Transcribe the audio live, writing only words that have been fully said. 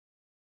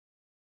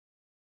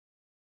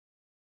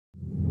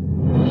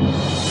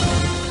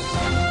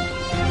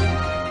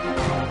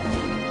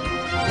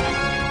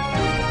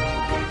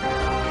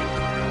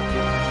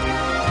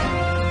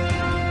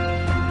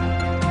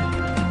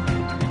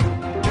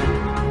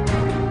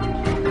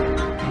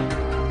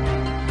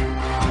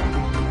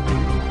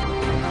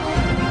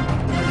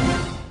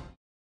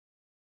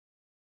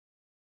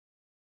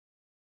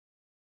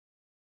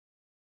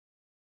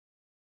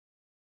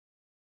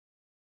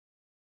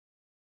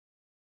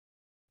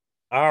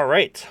All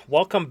right,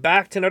 welcome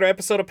back to another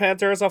episode of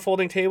Panthers off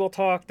Folding Table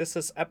Talk. This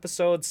is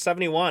episode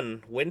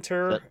 71. Se-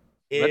 Winter What?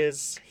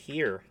 is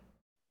here.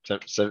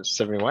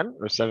 71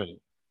 or 70?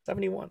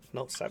 71.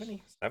 No,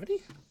 70?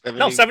 70?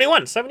 No,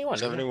 70, 71. 71. Yeah.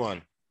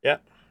 71. Yeah.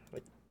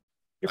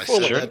 You're I said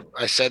fooling Sure. me. that.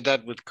 I said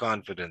that with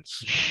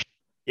confidence.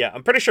 Yeah,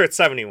 I'm pretty sure it's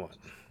 71.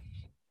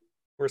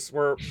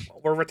 We're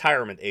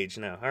retirement age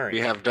now. All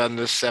We right. have done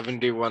this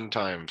 71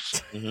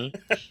 times.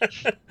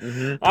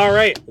 All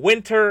right,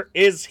 winter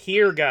is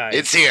here, guys.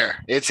 It's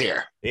here. It's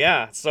here.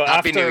 Yeah, so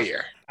Happy New after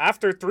Year.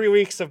 after 3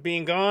 weeks of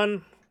being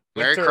gone,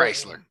 Merry winter-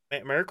 Chrysler.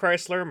 Merry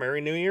Chrysler, Merry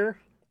New Year,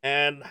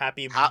 and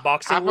happy Ha-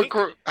 Boxing happy, Week.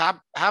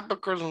 happy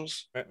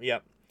Christmas.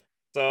 Yep.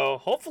 So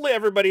hopefully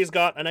everybody's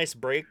got a nice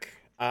break.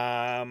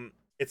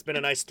 It's been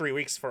a nice 3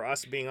 weeks for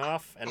us being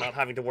off and not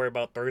having to worry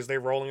about Thursday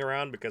rolling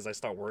around because I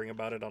start worrying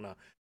about it on a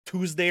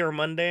Tuesday or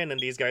Monday, and then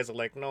these guys are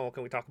like, "No,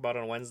 can we talk about it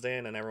on Wednesday?"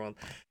 And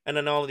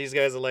then all of these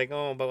guys are like,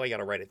 "Oh, but I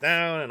gotta write it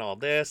down and all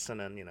this," and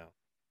then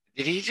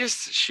Did he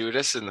just shoot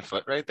us in the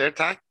foot right there,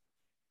 Ty?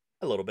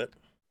 a little bit.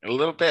 A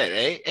little bit,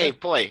 eh? Yeah. Hey,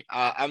 boy,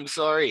 I'm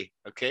sorry,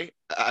 okay?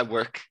 I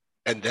work,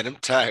 and then I'm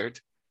tired,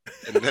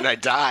 and then I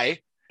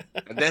die,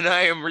 and then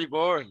I am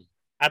reborn.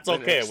 That's The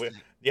okay. next-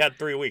 You had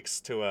 3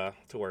 weeks to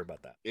worry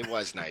about that. It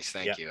was nice.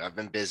 Thank Yeah. you. I've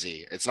been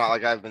busy. It's not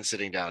like I've been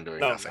sitting down doing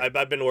No, nothing.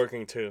 I've been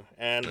working too,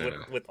 and I with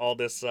know. with all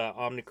this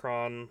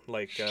Omicron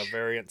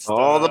variant stuff.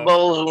 All the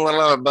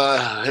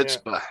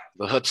chutzpah,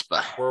 the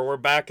chutzpah. We're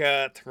back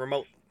at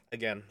remote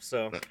again.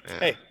 So Yeah.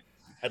 hey,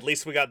 at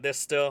least we got this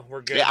still.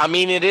 We're good. Yeah, I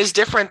mean, it is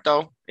different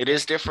though. It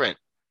is different.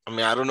 I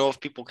mean, I don't know if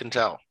people can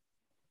tell.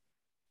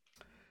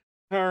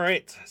 All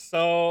right.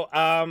 So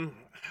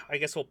I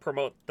guess we'll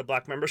promote the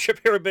black membership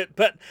here a bit.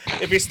 But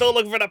if you're still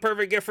looking for that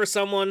perfect gift for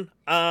someone,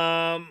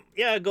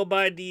 yeah, go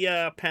buy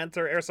the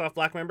Panther Airsoft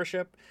Black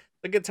membership.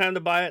 It's a good time to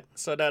buy it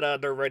so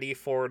that they're ready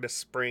for the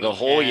spring, The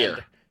whole and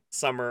year.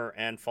 summer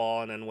and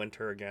fall and then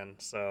winter again.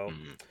 So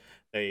Mhm.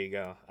 there you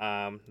go.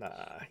 Yeah.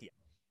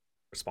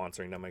 We're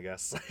sponsoring them, I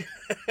guess,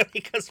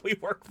 because we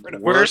work for them.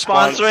 We're We're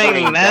sponsoring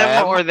sponsoring them,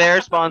 them. or they're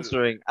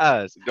sponsoring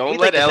us. Don't We'd let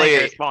like to thank our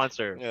Elliot-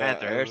 sponsor, Yeah,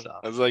 Panther I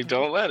Airsoft. was like,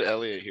 don't let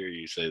Elliot hear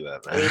you say that.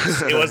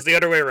 Oops, it was the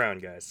other way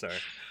around, guys. Sorry.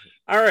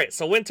 All right,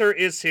 so winter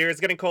is here. It's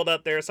getting cold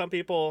out there. Some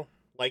people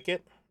like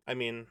it. I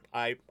mean,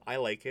 I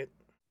like it.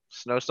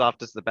 Snow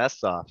soft is the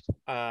best soft.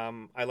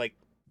 I like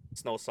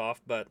snow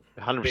soft, but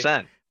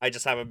 100%. I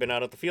just haven't been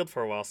out at the field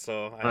for a while,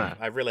 so Huh.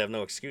 I really have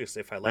no excuse.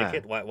 If I like Huh.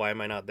 it, why am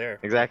I not there?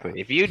 Exactly.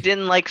 If you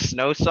didn't like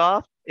snow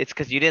soft, it's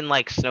because you didn't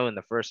like snow in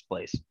the first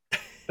place.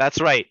 That's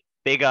right.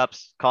 Big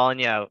ups, calling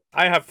you out.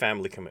 I have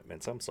family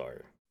commitments. I'm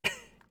sorry.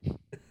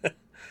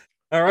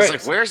 All I was right.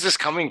 like, where's this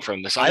coming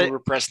from? This I-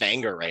 unrepressed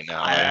anger right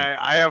now. man.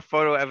 I have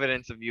photo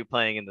evidence of you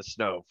playing in the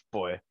snow,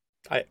 boy.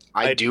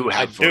 I do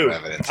have I photo do.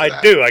 evidence. I of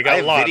that. do. I got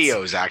have lots.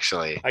 videos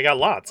actually. I got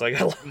lots. Yeah.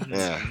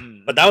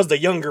 Mhm. But that was the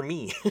younger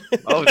me.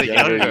 Oh, the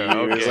Younger younger.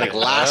 you. It was Okay. like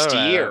last All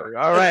right. year.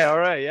 All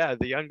right. Yeah,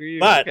 the younger you.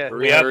 But okay.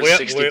 we have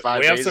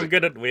 365 days some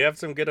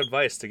ago. good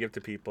advice to give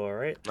to people. All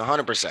right.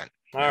 100%.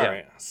 All Yeah.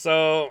 right.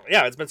 So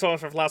yeah, it's been so much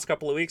for the last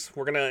couple of weeks.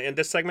 In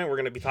this segment we're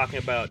gonna be talking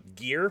about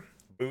gear,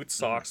 boots,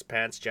 socks,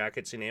 pants,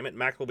 jackets, you name it.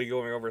 Mac will be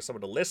going over some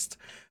of the list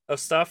of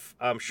stuff.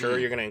 I'm sure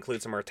you're gonna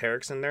include some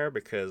Arc'teryx in there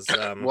because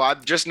Well,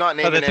 I'm just not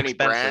But naming it's any expensive.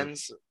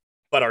 brands.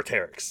 but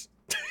Arc'teryx.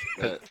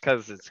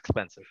 Because it's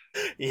expensive.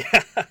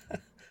 Yeah.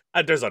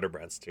 There's other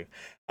brands too.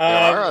 There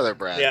are Um, other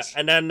brands. Yeah,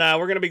 and then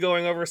we're gonna be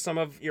going over some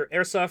of your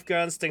airsoft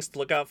guns, things to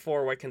look out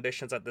for, what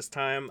conditions at this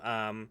time.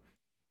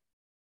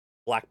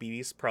 Black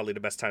BB's probably the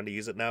best time to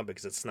use it now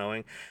because it's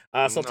snowing.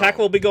 So Tack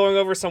No. will be going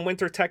over some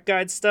winter tech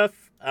guide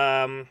stuff.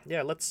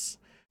 Yeah, let's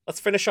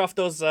finish off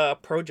those gun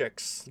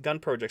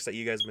projects that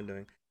you guys have been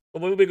doing.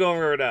 So we'll be going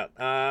over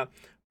that.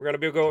 We're gonna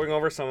be going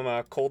over some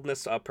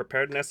coldness,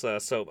 preparedness.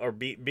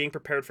 Being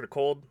prepared for the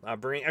cold.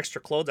 Bringing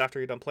extra clothes after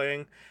you're done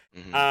playing.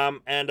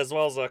 Mhm. And as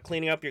well as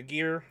cleaning up your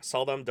gear,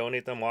 sell them,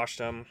 donate them, wash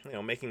them. You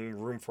know, making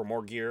room for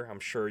more gear. I'm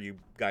sure you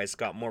guys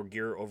got more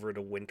gear over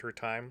the winter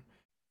time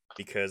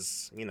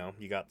because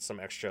you got some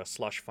extra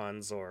slush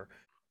funds or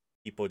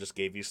people just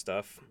gave you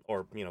stuff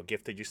or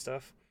gifted you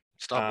stuff.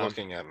 Stop um,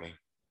 looking at me.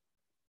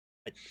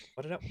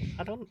 What did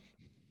I don't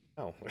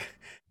know.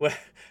 Well,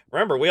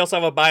 remember, we also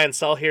have a buy and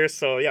sell here,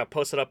 so yeah,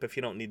 post it up if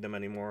you don't need them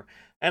anymore.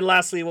 And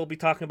lastly, we'll be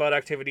talking about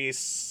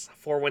activities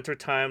for winter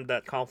time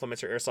that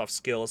complements your airsoft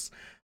skills.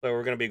 So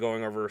we're going to be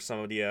going over some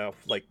of the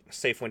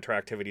safe winter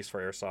activities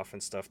for airsoft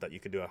and stuff that you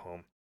could do at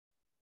home.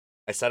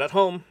 I said at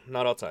home,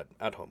 not outside.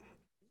 At home.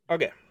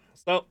 Okay,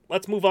 so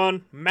let's move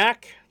on.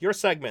 Mac, your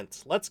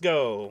segment. Let's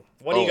go.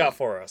 What do you Oh. got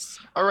for us?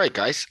 All right,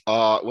 guys.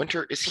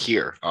 Winter is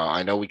here.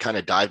 I know we kind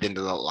of dived into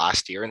the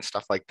last year and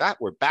stuff like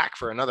that. We're back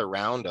for another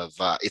round of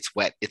it's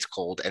wet, it's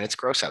cold, and it's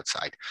gross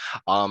outside.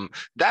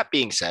 That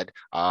being said,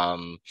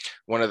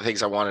 one of the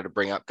things I wanted to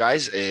bring up,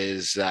 guys,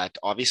 is that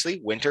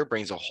obviously winter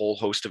brings a whole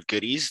host of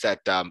goodies that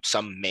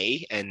some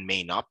may and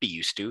may not be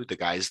used to. The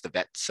guys, the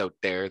vets out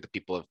there, the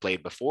people who have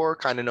played before,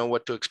 kind of know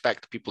what to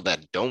expect. The people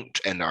that don't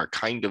and are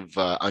kind of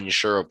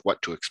unsure of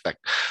what to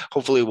expect.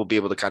 Hopefully we'll be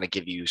able to kind of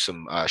give you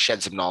some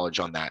shed some knowledge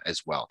on that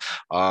as well.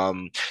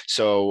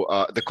 So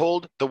the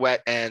cold, the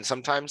wet, and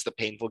sometimes the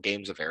painful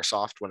games of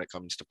airsoft when it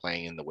comes to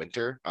playing in the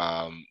winter.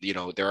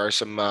 There are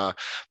some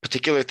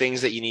particular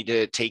things that you need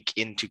to take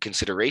into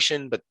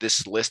consideration, but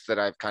this list that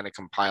I've kind of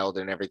compiled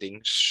and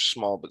everything,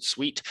 small but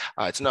sweet,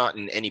 it's not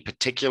in any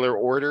particular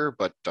order,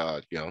 but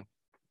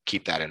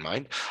keep that in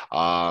mind.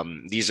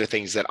 These are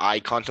things that I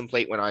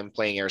contemplate when I'm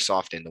playing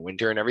airsoft in the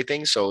winter and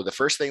everything. So the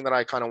first thing that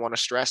I kind of want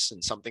to stress,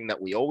 and something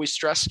that we always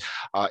stress,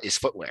 is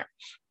footwear.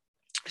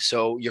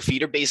 So your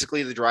feet are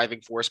basically the driving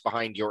force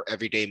behind your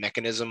everyday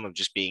mechanism of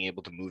just being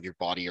able to move your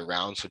body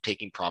around. So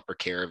taking proper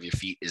care of your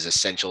feet is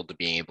essential to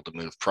being able to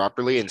move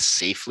properly and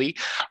safely,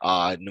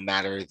 no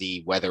matter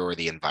the weather or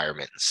the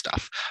environment and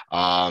stuff.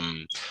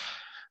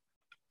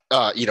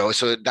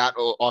 So that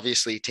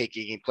obviously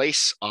taking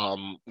place.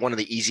 One of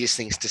the easiest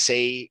things to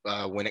say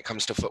when it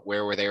comes to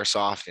footwear with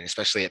airsoft, and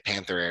especially at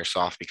Panther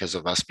Airsoft, because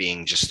of us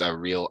being just a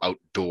real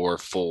outdoor,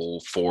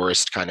 full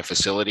forest kind of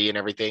facility and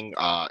everything,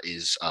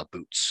 is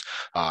boots.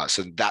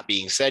 So that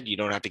being said, you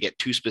don't have to get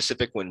too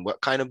specific when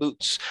what kind of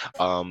boots.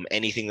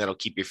 Anything that'll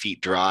keep your feet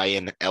dry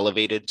and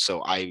elevated.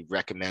 So I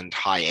recommend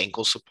high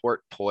ankle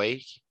support,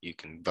 POI. You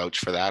can vouch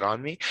for that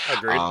on me.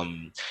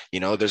 Agreed.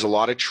 There's a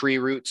lot of tree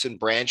roots and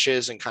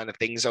branches and kind of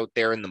things out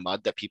there in the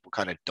mud that people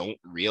kind of don't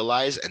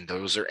realize, and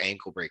those are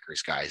ankle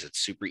breakers, guys. It's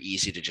super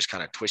easy to just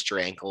kind of twist your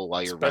ankle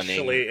while you're running.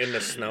 Especially in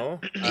the snow.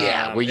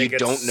 Where you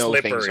don't know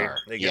slippery. things are.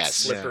 It gets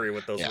slippery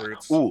with those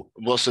roots. Ooh,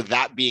 well, so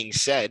that being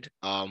said,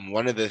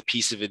 one of the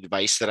pieces of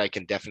advice that I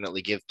can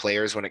definitely give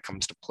players when it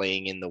comes to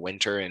playing in the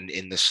winter and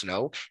in the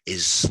snow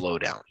is slow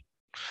down.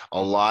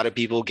 A lot of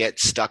people get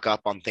stuck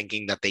up on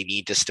thinking that they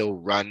need to still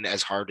run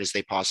as hard as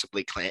they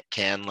possibly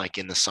can, like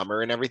in the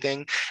summer and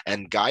everything.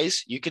 And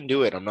guys, you can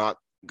do it. I'm not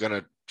going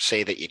to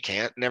say that you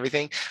can't and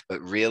everything, but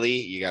really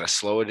you got to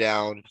slow it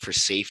down for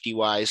safety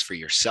wise for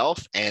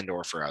yourself and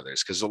or for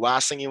others, because the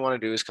last thing you want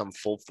to do is come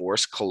full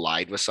force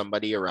collide with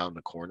somebody around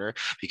the corner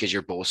because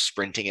you're both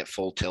sprinting at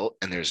full tilt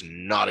and there's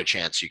not a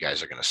chance you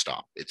guys are going to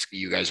stop.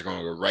 You guys are going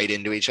to go right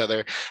into each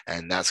other,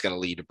 and that's going to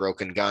lead to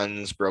broken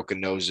guns,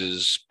 broken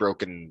noses,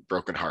 broken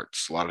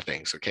hearts, a lot of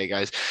things. Okay,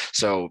 guys,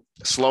 so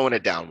slowing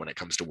it down when it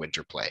comes to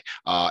winter play,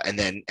 and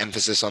then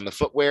emphasis on the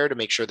footwear to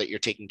make sure that you're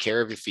taking care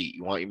of your feet.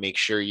 You want to make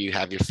sure you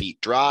have your feet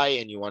dry,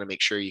 and you want to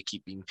make sure you're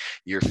keeping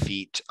your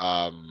feet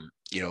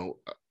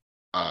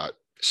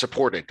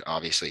supported,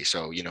 obviously.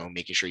 So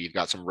making sure you've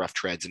got some rough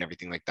treads and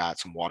everything like that,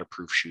 some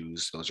waterproof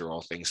shoes. Those are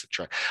all things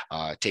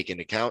to take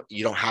into account.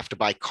 You don't have to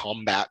buy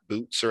combat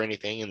boots or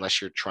anything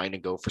unless you're trying to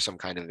go for some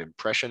kind of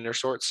impression or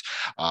sorts.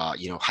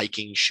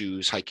 Hiking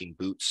shoes, hiking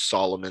boots,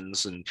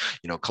 Solomon's, and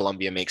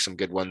Columbia makes some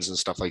good ones and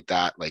stuff like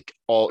that, like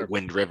all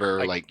Wind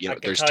River. I can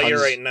there's tell tons.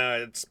 You right now,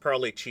 it's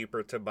probably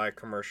cheaper to buy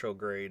commercial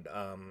grade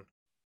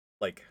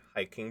like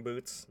hiking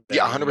boots.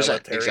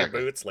 100%, exactly.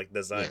 Boots like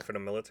designed for the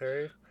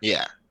military.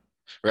 Yeah.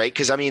 Right,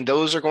 because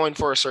those are going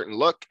for a certain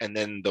look, and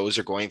then those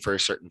are going for a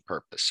certain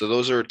purpose. So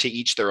those are to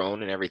each their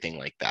own and everything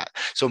like that.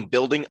 So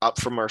building up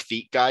from our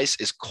feet, guys,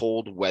 is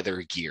cold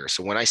weather gear.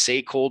 So when I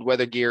say cold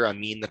weather gear, I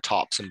mean the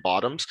tops and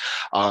bottoms.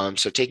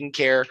 So taking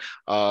care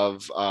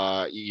of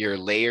your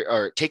layer,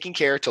 or taking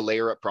care to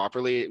layer up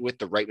properly with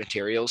the right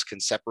materials, can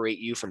separate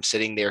you from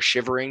sitting there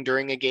shivering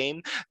during a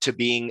game to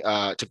being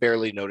to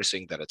barely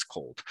noticing that it's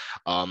cold.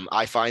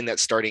 I find that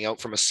starting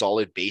out from a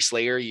solid base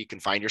layer, you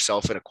can find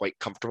yourself in a quite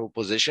comfortable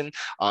position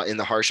in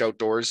the harsh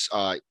outdoors,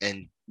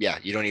 and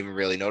you don't even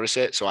really notice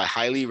it. So I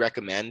highly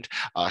recommend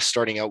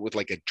starting out with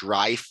like a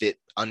dry fit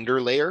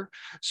under layer.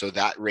 So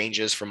that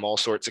ranges from all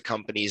sorts of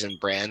companies and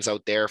brands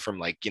out there,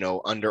 from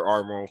Under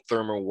Armour,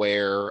 Thermal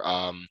Wear.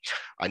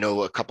 I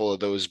know a couple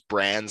of those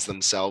brands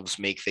themselves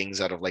make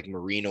things out of like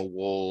merino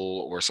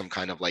wool or some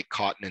kind of like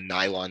cotton and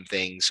nylon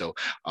thing. So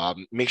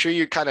make sure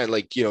you're kind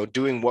of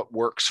doing what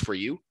works for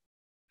you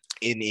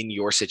in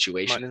your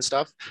situation and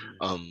stuff.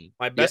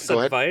 My best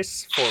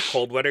advice for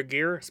cold weather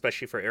gear,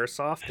 especially for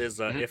airsoft, is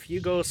if you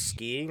go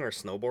skiing or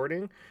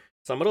snowboarding,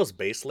 some of those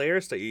base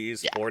layers that you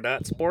use for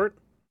that sport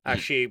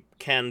actually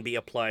can be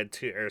applied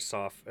to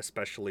airsoft,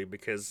 especially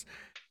because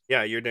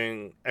you're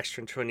doing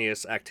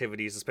extraneous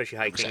activities, especially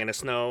hiking 100%. In the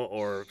snow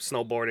or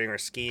snowboarding or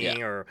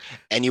skiing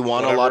and you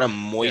want whatever. A lot of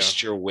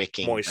moisture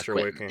wicking,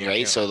 right?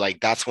 Yeah. So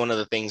that's one of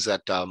the things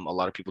that a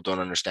lot of people don't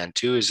understand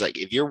too, is like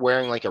if you're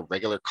wearing like a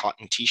regular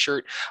cotton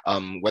t-shirt,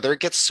 whether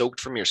it gets soaked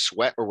from your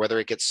sweat or whether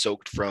it gets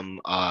soaked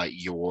from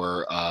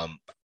your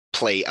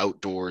play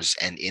outdoors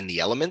and in the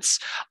elements,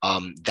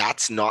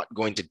 that's not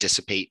going to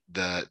dissipate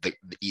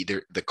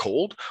either the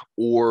cold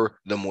or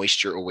the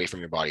moisture away from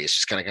your body. It's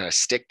just going to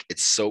stick.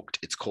 It's soaked.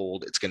 It's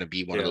cold. It's going to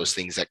be one of those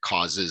things that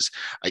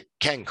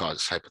can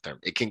cause hypothermia.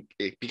 It can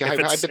be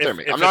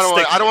hypothermic.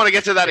 I don't want to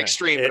get to that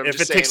extreme. But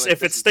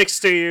if it sticks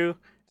to you,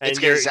 It's and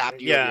gonna you're zap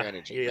you of your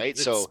energy, right?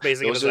 it's So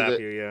basically gonna those are zap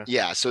the you. Yeah.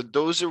 yeah. So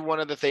those are one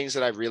of the things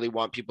that I really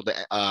want people to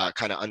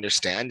kind of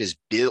understand is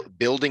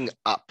building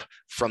up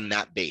from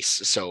that base.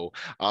 So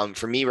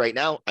for me right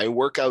now, I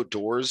work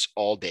outdoors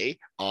all day.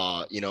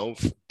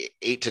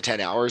 8 to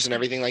 10 hours and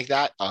everything like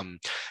that.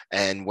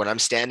 And when I'm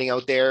standing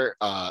out there,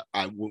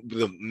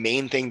 the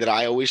main thing that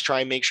I always try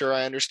and make sure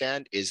I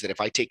understand is that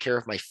if I take care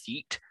of my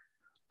feet,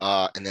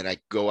 and then I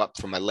go up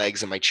from my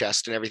legs and my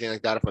chest and everything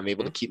like that. If I'm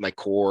able to keep my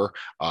core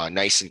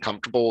nice and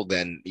comfortable,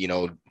 then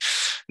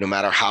no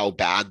matter how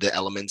bad the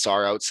elements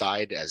are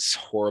outside, as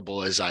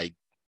horrible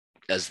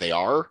as they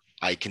are,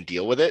 I can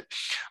deal with it.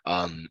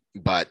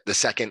 But the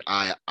second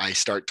I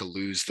start to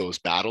lose those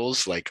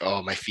battles, like,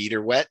 oh, my feet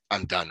are wet,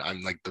 I'm done.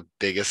 I'm like the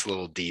biggest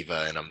little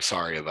diva, and I'm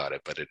sorry about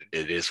it, but it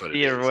is what it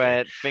You're is.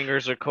 wet,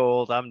 fingers are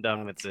cold. I'm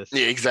done with this.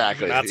 Yeah,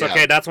 exactly. That's Yeah.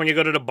 okay. That's when you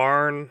go to the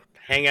barn,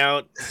 hang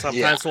out.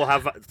 Yeah.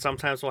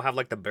 Sometimes we'll have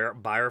like the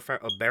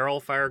barrel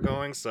fire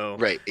going. So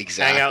Right.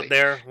 hang out Exactly.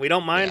 there. We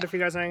don't mind Yeah. if you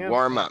guys hang out.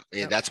 Warm Yeah. up. Yeah,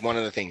 Yeah. that's one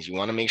of the things. You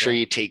want to make sure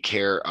Yeah. you take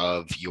care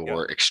of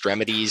your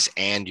extremities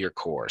and your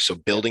core. So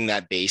building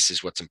that base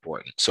is what's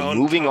important. So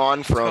moving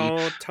on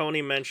from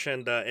Tony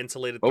mentioned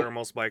insulated oh,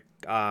 thermals by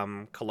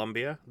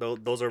Columbia.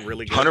 Those are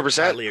really good.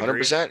 100%, Highly agree.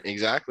 100%,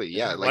 exactly.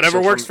 Yeah, like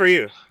Whatever so works from for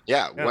you.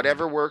 yeah, Yeah.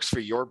 whatever works for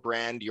your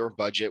brand, your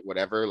budget,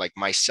 whatever. Like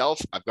myself,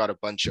 I've got a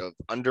bunch of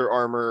Under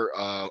Armour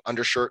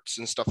undershirts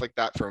and stuff like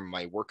that for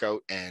my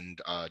workout and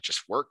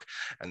just work.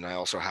 And I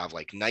also have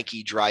like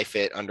Nike Dry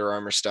Fit Under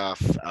Armour stuff.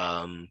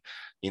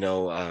 You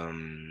know,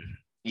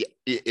 yeah,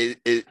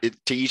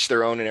 to each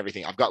their own and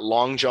everything. I've got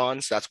long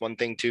johns. That's one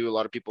thing too. A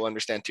lot of people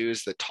understand too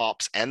is the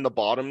tops and the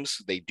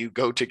bottoms, they do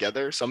go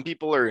together. Some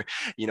people are,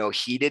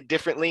 heated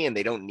differently and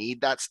they don't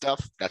need that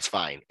stuff. That's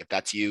fine. If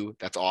that's you,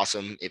 that's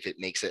awesome. If it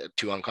makes it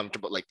too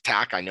uncomfortable, like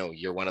tack, I know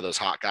you're one of those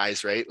hot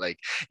guys, right? Like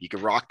you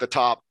can rock the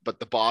top, but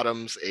the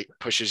bottoms, it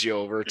pushes you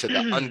over to the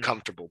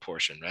uncomfortable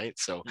portion, right?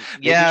 So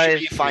making sure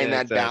you find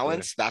that exactly.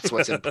 balance, that's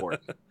what's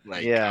important.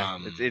 Like, yeah,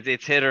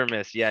 it's hit or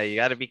miss. Yeah, you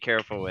got to be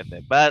careful with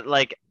it. But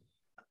like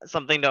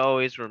something to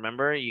always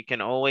remember, you can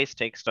always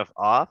take stuff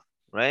off,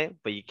 right?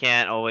 But you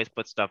can't always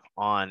put stuff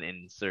on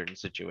in certain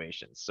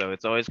situations. So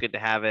it's always good to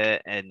have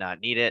it and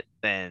not need it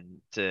than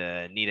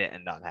to need it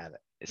and not have it,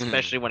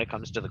 especially when it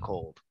comes to the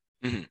cold.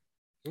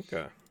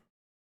 Okay.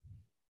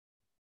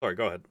 Sorry,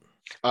 go ahead.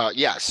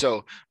 Yeah,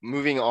 so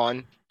moving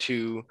on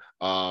to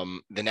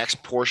the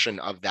next portion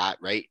of that,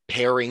 right?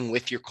 Pairing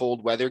with your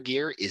cold weather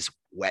gear is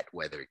wet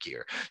weather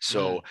gear.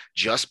 So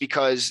just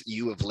because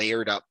you have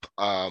layered up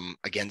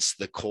against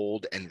the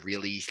cold and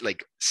really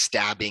like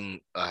stabbing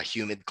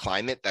humid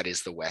climate that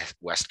is the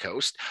west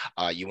coast,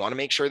 you want to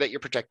make sure that you're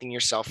protecting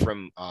yourself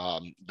from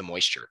the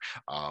moisture.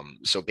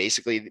 So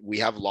basically we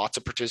have lots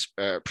of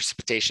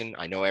precipitation.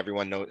 I know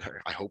everyone knows,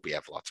 I hope we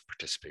have lots of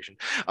participation,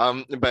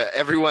 but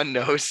everyone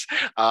knows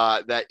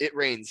that it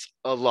rains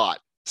a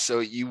lot.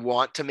 So you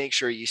want to make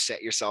sure you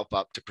set yourself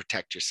up to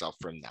protect yourself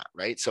from that,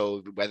 right?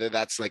 So whether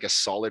that's like a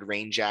solid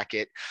rain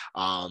jacket,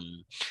 so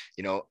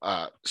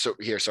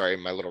here, sorry,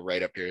 my little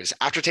write up here is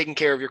after taking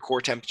care of your core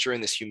temperature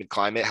in this humid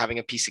climate, having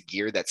a piece of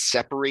gear that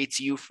separates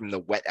you from the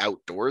wet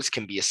outdoors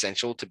can be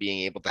essential to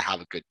being able to have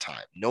a good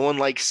time. No one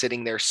likes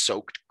sitting there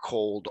soaked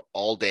cold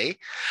all day.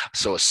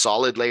 So a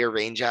solid layer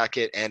rain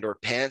jacket and or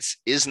pants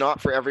is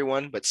not for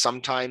everyone, but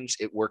sometimes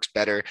it works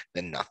better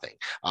than nothing.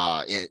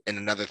 And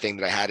another thing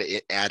that I had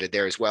added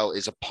there as well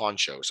is a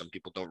poncho. Some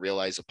people don't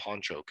realize a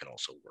poncho can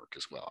also work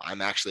as well.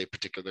 I'm actually a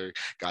particular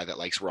guy that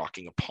likes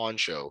rocking a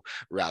poncho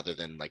rather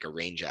than like a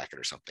rain jacket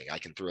or something. I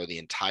can throw the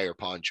entire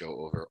poncho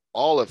over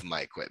all of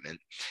my equipment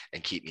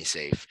and keep me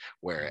safe.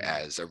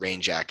 Whereas a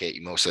rain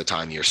jacket, most of the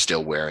time you're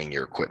still wearing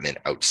your equipment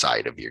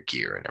outside of your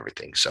gear and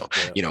everything. So,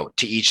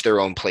 to each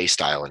their own play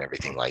style and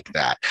everything like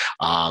that.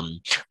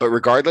 But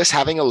regardless,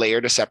 having a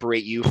layer to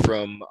separate you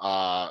from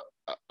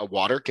a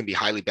water can be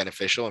highly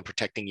beneficial in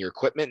protecting your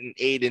equipment and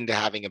aid into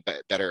having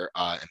a better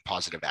and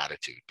positive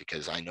attitude,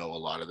 because I know a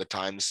lot of the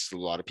times a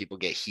lot of people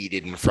get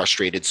heated and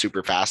frustrated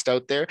super fast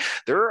out there.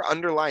 There are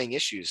underlying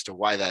issues to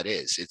why that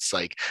is. It's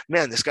like,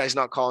 man, this guy's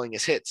not calling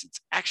his hits. It's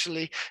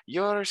actually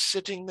you're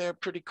sitting there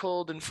pretty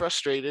cold and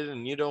frustrated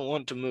and you don't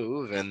want to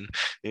move and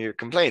you're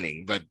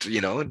complaining. But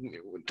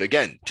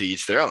again, to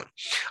each their own.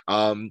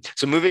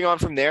 So moving on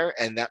from there,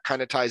 and that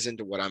kind of ties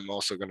into what I'm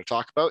also going to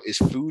talk about, is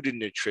food and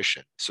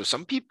nutrition. So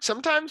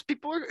sometimes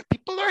people are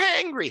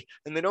hangry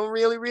and they don't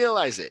really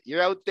realize it.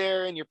 You're out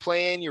there and you're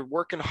playing, you're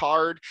working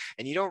hard,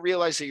 and you don't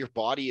realize that your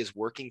body is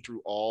working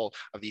through all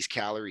of these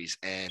calories.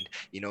 And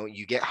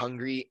you get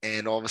hungry,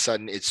 and all of a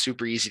sudden it's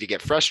super easy to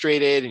get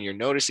frustrated, and you're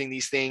noticing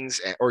these things,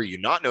 or you're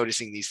not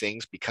noticing these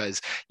things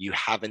because you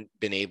haven't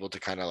been able to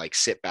kind of like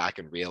sit back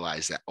and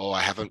realize that, oh,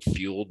 I haven't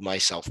fueled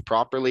myself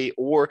properly,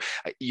 or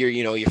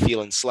you're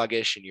feeling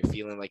sluggish and you're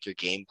feeling like your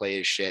gameplay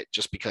is shit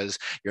just because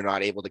you're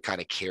not able to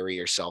kind of carry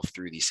yourself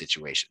through these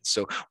situations.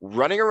 So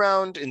running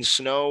around in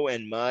snow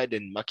and mud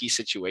and mucky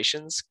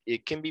situations,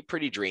 it can be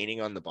pretty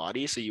draining on the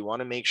body. So you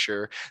want to make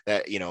sure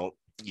that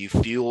you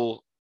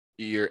fuel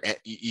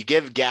you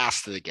give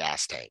gas to the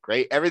gas tank,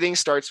 right? Everything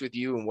starts with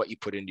you and what you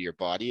put into your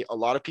body. A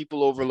lot of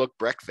people overlook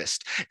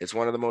breakfast. It's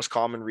one of the most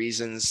common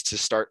reasons to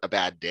start a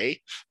bad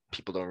day.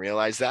 People don't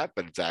realize that,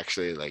 but it's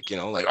actually like,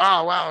 like,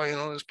 oh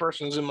wow, this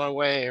person's in my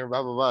way or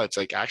blah blah blah. It's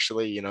like,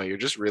 actually, you're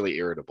just really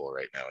irritable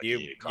right now.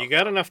 You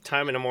got enough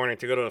time in the morning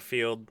to go to the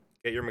field,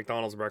 get your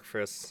McDonald's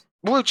breakfast.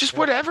 Well, just Yeah.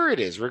 whatever it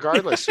is,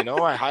 regardless,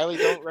 I highly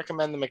don't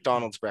recommend the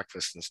McDonald's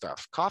breakfast and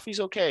stuff. Coffee's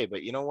okay,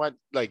 but you know what?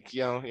 Like,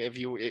 if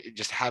you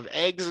just have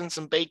eggs and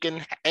some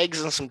bacon,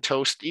 eggs and some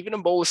toast, even a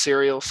bowl of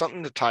cereal,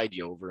 something to tide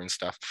you over and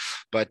stuff.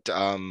 But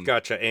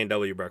Gotcha.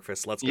 A&W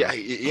breakfast. Let's go. yeah,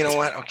 you know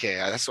what? Okay,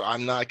 that's what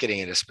I'm not getting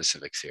into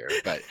specifics here,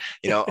 but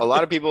a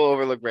lot of people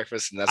overlook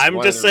breakfast, and that's I'm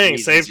one just of the saying,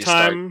 reasons save you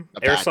start time, a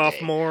bad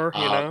airsoft day.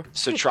 more.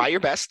 So try your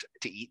best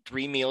to eat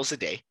 3 meals a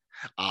day.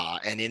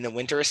 And in the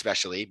winter,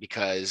 especially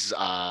because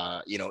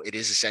it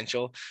is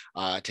essential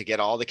to get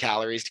all the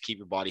calories to keep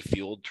your body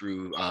fueled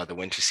through the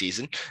winter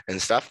season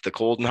and stuff. The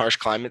cold and harsh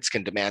climates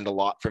can demand a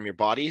lot from your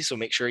body, so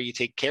make sure you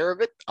take care of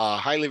it.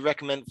 Highly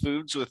recommend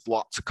foods with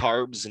lots of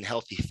carbs and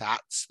healthy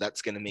fats.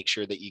 That's going to make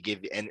sure that you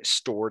give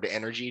stored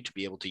energy to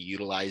be able to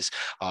utilize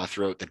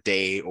throughout the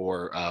day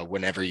or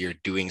whenever you're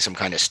doing some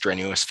kind of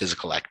strenuous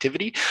physical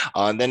activity.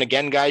 And then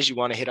again, guys, you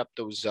want to hit up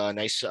those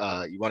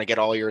you want to get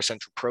all your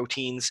essential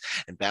proteins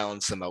and balance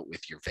them out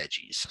with your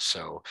veggies.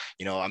 So,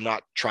 I'm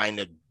not trying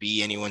to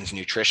be anyone's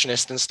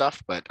nutritionist and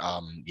stuff, but,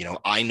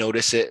 I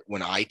notice it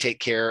when I take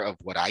care of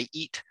what I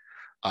eat.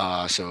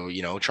 So,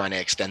 trying to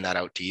extend that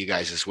out to you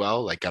guys as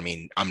well. Like, I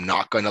mean, I'm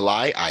not going to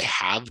lie. I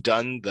have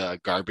done the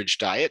garbage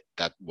diet.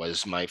 That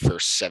was my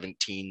first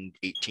 17,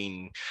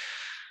 18,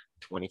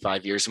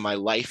 25 years of my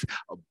life,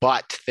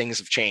 but things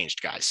have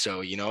changed, guys.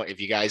 So,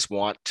 if you guys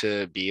want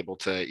to be able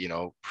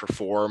to,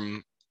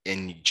 perform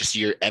in just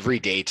your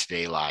everyday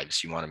today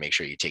lives, you want to make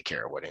sure you take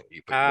care of what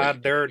you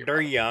put.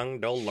 They're young.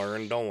 They'll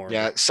learn. Don't worry.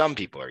 Yeah, some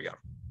people are young.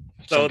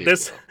 So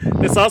this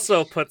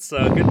also puts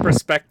a good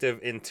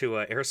perspective into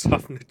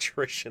airsoft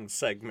nutrition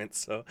segment.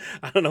 So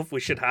I don't know if we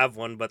should have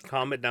one, but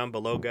comment down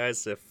below,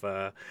 guys, if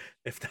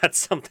that's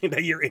something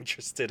that you're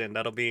interested in.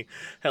 That'll be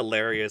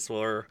hilarious.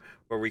 Where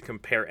we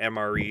compare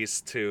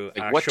MREs to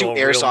like, what do actual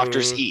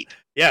airsofters eat?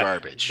 Yeah,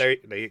 garbage.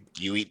 They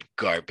You eat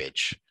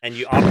garbage, and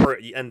you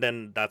operate, and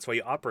then that's why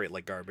you operate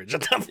like garbage.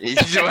 That's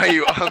why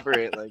you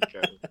operate like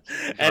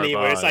garbage.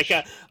 Anyways, I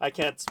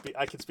can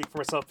speak for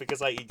myself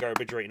because I eat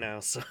garbage right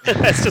now. So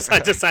it's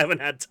just I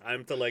haven't had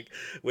time to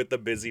with the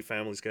busy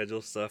family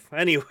schedule stuff.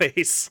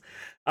 Anyways,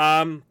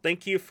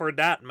 thank you for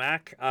that,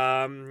 Mac.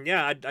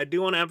 Yeah, I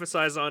do want to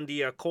emphasize on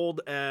the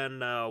cold and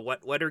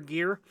weather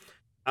gear.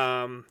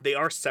 They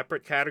are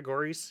separate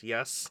categories.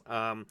 Yes.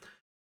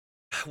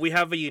 We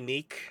have a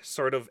unique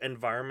sort of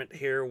environment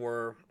here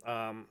where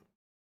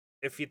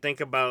if you think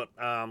about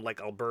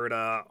like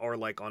Alberta or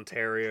like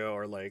Ontario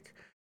or like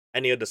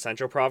any of the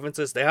central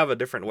provinces, they have a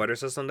different weather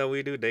system than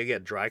we do. They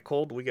get dry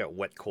cold, we get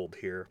wet cold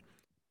here.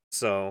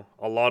 So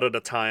a lot of the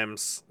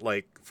times,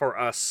 like for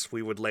us,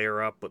 we would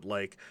layer up with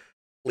like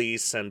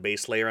fleece and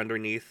base layer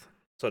underneath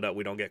so that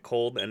we don't get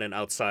cold, and then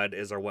outside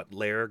is our wet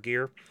layer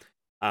gear.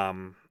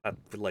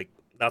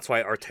 That's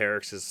why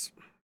Arc'teryx is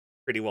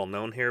pretty well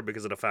known here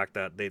because of the fact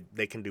that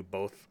they can do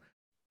both.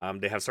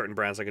 They have certain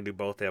brands that can do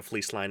both. They have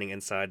fleece lining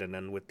inside and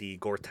then with the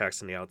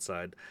Gore-Tex on the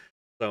outside.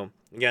 So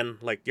again,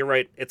 like you're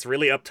right, it's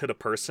really up to the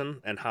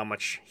person and how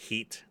much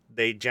heat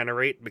they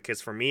generate.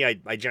 Because for me,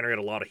 I generate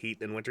a lot of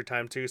heat in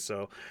wintertime too,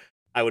 so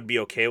I would be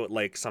okay with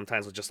like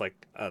sometimes with just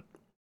like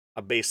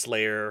a base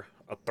layer,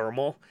 a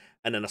thermal,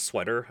 and then a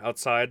sweater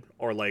outside,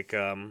 or like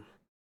a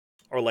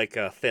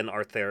thin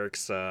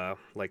Arc'teryx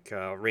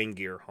rain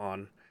gear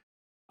on.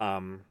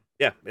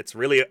 Yeah, it's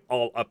really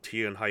all up to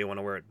you and how you want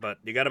to wear it, but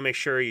you got to make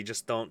sure you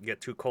just don't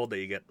get too cold that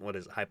you get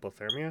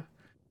hypothermia.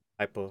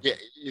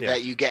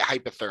 That you get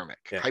hypothermic.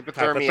 Yeah,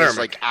 hypothermia is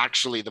like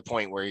actually the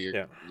point where you're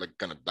Yeah. like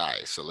gonna die.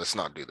 So let's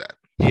not do that.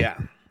 Yeah.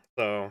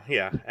 So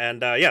yeah,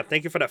 and yeah,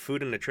 thank you for that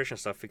food and nutrition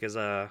stuff because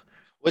Well,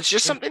 it's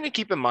just something to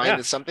keep in mind. Yeah.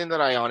 It's something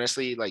that I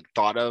honestly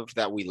thought of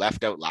that we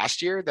left out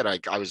last year. That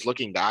I was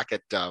looking back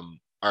at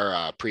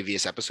our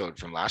previous episode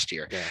from last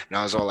year, Yeah. and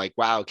I was all like,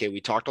 wow, okay, we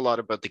talked a lot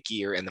about the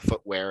gear and the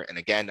footwear, and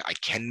again, I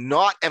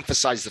cannot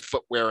emphasize the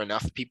footwear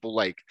enough. People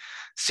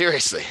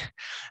seriously,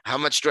 how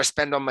much do I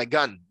spend on my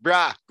gun?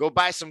 Bruh, go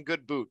buy some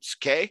good boots,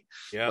 okay?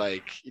 Yeah.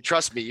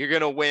 Trust me, you're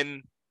gonna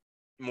win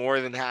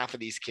more than half of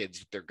these kids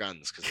with their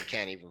guns because they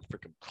can't even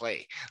freaking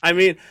play. I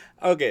mean,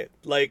 okay,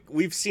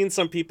 we've seen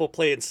some people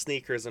play in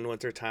sneakers in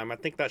wintertime. I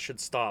think that should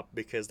stop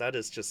because that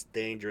is just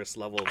dangerous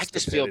level of I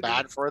just feel stupidity.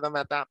 bad for them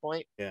at that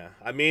point. Yeah,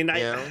 I mean,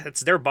 Yeah.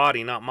 it's their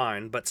body, not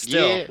mine, but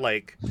still,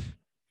 Yeah.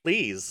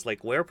 Please,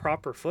 wear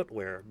proper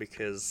footwear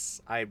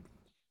because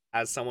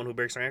as someone who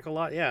breaks their ankle a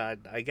lot, yeah,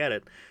 I get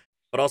it.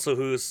 But also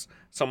who's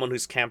someone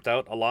who's camped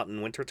out a lot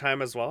in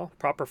wintertime as well,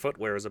 proper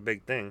footwear is a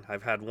big thing.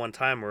 I've had one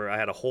time where I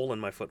had a hole in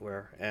my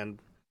footwear and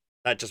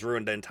that just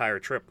ruined the entire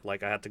trip.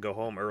 Like I had to go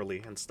home early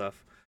and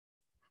stuff.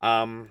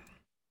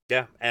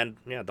 Yeah, and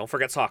yeah, don't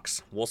forget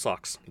socks. Wool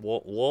socks.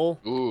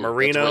 Wool Ooh,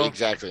 merino.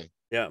 exactly.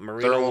 Yeah,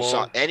 merino Thermal wool.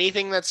 sock,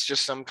 anything that's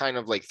just some kind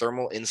of like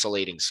thermal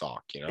insulating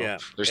sock, Yeah,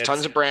 there's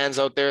tons of brands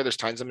out there, there's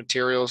tons of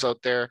materials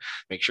out there.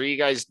 Make sure you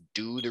guys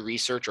do the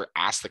research or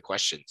ask the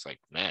questions. Like,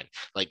 man,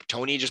 like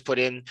Tony just put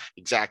in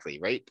exactly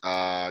right.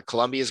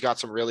 Columbia's got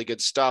some really good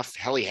stuff.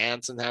 Helly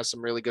Hansen has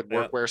some really good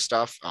Yeah. workwear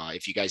stuff.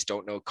 If you guys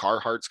don't know,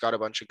 Carhartt's got a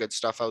bunch of good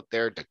stuff out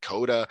there.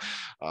 Dakota,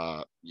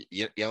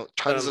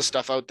 tons of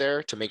stuff out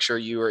there to make sure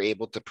you are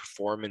able to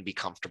perform and be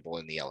comfortable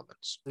in the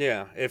elements.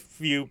 Yeah,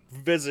 if you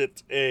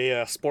visit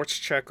a Sports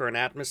Check or an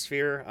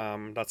Atmosphere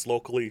that's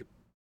locally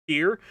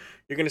here,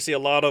 you're going to see a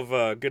lot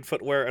of good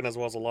footwear and as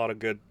well as a lot of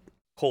good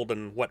cold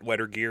and wet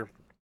weather gear.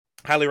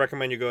 Highly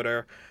recommend you go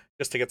there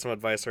just to get some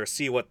advice or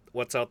see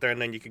what's out there,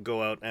 and then you can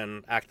go out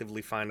and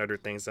actively find other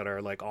things that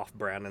are like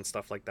off-brand and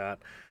stuff like that.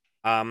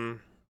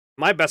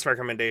 My best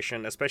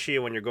recommendation, especially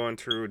when you're going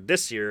through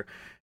this year,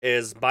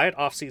 is buy it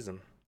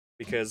off-season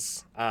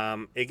because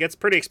it gets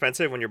pretty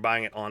expensive when you're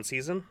buying it on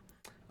season.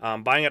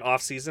 Buying it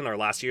off season or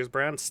last year's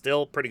brand,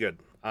 still pretty good.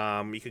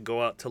 You could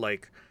go out to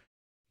like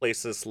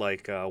places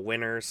like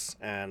Winners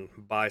and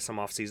buy some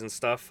off season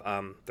stuff.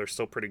 They're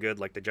still pretty good,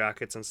 like the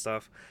jackets and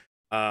stuff.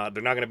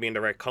 They're not gonna be in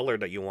the right color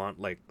that you want.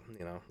 Like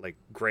like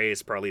gray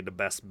is probably the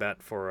best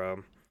bet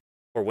for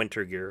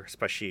winter gear,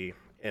 especially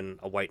in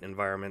a white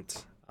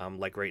environment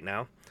like right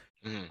now.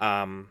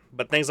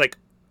 But things like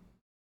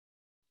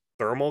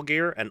thermal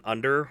gear and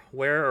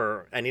underwear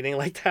or anything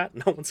like that,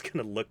 no one's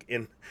gonna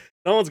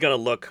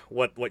look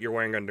what you're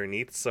wearing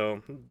underneath.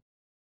 So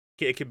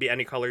it could be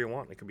any color you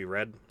want. It could be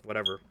red,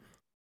 whatever.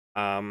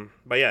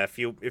 But yeah, if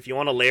you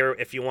want to layer,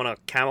 if you want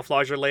to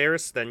camouflage your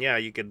layers, then yeah,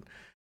 you could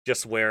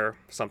just wear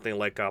something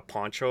like a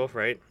poncho,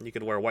 right? You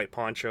could wear a white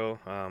poncho.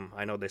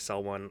 I know they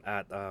sell one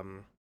at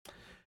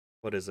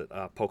what is it,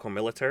 Poco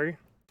Military,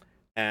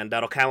 and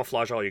that'll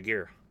camouflage all your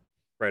gear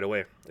right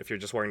away if you're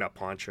just wearing that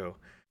poncho.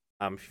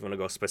 If you want to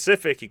go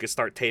specific, you could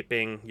start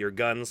taping your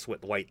guns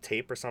with white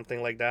tape or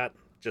something like that,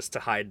 just to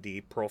hide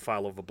the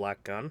profile of a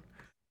black gun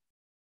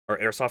or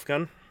airsoft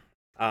gun.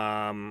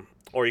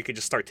 Or you could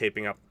just start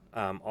taping up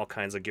all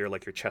kinds of gear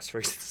like your chest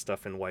race and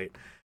stuff in white.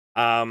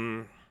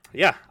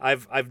 Yeah,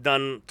 I've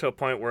done to a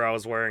point where I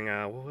was wearing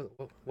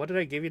what did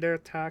I give you there,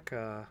 Tack?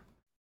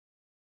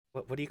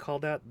 What do you call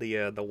that?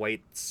 The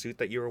white suit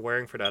that you were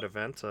wearing for that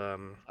event?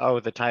 Oh,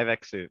 the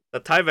Tyvek suit.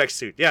 The Tyvek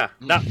suit. Yeah,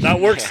 that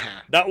works. Yeah.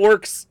 That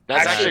works.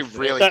 That's actually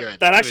really good.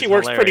 That actually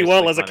works pretty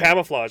well as a funny.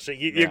 camouflage.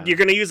 Yeah. You're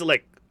gonna use it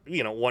like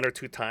 1 or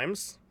 2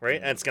 times, right?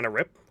 And it's gonna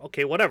rip.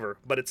 Okay, whatever.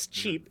 But it's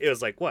cheap. It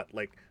was like what?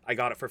 Like I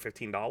got it for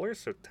 $15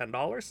 or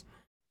 $10.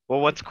 Well,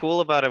 what's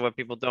cool about it, what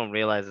people don't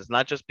realize, is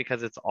not just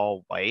because it's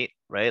all white,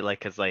 right? Like,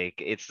 cause like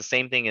it's the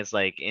same thing as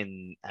like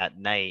at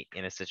night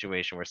in a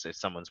situation where say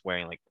someone's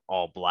wearing like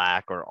all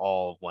black or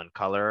all one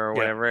color or Yeah.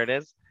 whatever it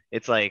is.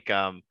 It's like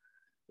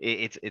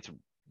it's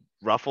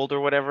ruffled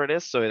or whatever it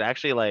is, so it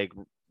actually like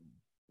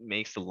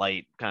makes the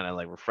light kind of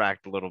like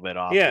refract a little bit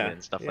off of Yeah, it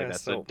and stuff yeah, like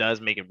that. So so- it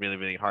does make it really,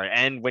 really hard.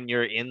 And when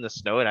you're in the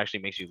snow, it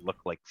actually makes you look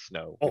like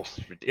snow. Oh, which is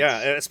yeah,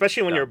 ridiculous.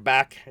 especially when dumb. your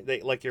back,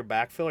 like your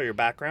backfill or your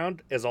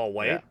background is all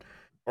white, Yeah.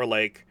 or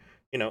like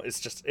it's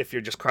just if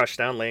you're just crouched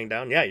down, laying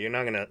down. Yeah, you're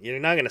not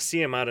gonna see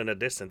him out in the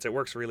distance. It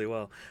works really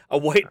well. A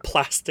white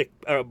plastic,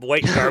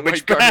 white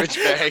garbage White garbage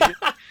bag.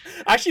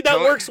 Actually, that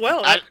Tony- works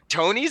well.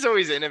 Tony's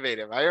always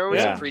innovative. I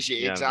always Yeah.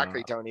 appreciate Yeah,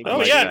 exactly no. Tony. Oh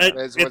being yeah, that.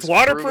 it's what's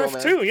waterproof brutal,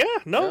 man. too. Yeah,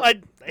 no, Yeah,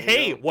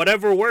 hey, you go.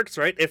 whatever works,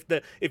 right?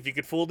 If you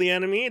could fool the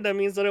enemy, that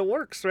means that it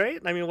works,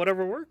 right? I mean,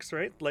 whatever works,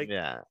 right? Like,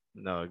 Yeah,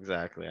 no,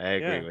 exactly. I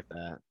agree Yeah. with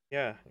that.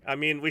 yeah. I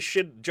mean, we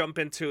should jump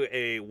into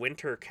a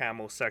winter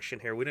camo section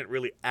here. We didn't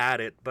really add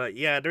it, but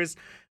yeah,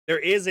 there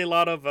is a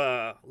lot of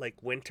like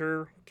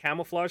winter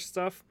camouflage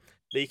stuff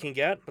that you can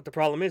get, but the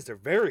problem is they're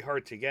very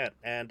hard to get,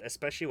 and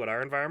especially with our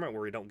environment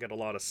where we don't get a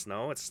lot of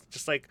snow, it's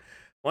just like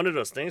one of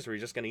those things where you're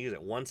just gonna use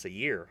it once a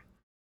year,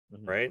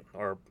 Mhm. right?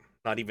 Or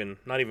not even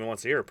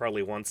once a year,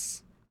 probably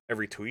once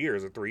every 2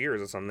 years or 3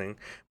 years or something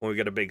when we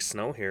get a big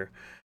snow here.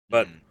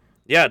 But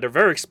yeah, they're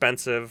very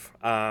expensive.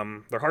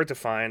 They're hard to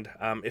find.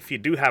 If you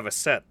do have a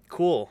set,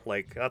 cool.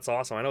 Like that's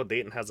awesome. I know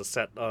Dayton has a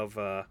set of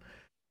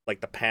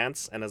like the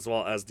pants and as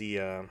well as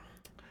the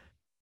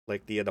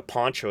like the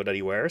poncho that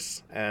he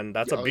wears, and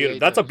that's Oh, yeah, he a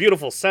does.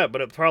 beautiful set. But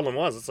the problem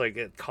was, it's like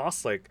it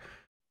costs like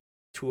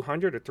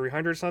 200 or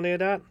 300 something like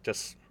that,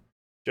 just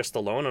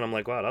alone. And I'm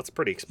like, wow, that's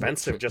pretty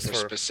expensive just for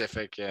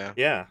specific. Yeah.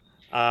 yeah.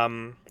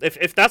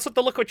 If that's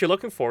what you're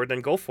looking for,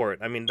 then go for it.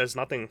 I mean, there's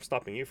nothing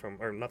stopping you from,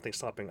 or nothing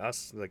stopping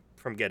us like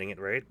from getting it,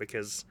 right?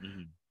 Because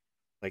Mhm.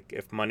 like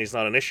if money's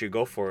not an issue,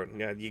 go for it.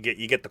 Yeah, you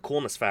get the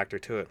coolness factor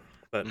to it.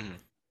 But Mhm.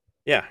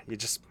 yeah, you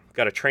just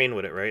got to train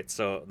with it, right?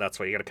 So that's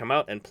why you got to come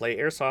out and play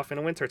airsoft in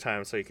the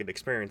wintertime so you could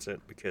experience it.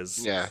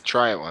 Because Yeah.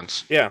 Try it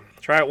once. yeah,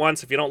 try it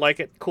once. If you don't like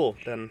it, cool.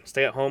 Then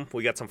stay at home.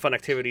 We got some fun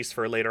activities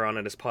for later on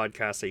in this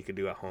podcast that you could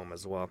do at home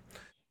as well.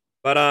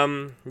 But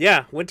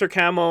yeah, winter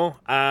camo.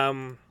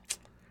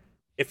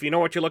 If you know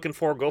what you're looking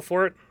for, go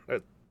for it.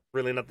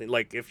 Really nothing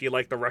like if you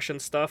like the Russian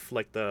stuff,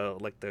 like the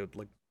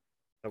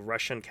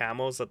Russian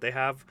camos that they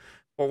have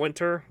for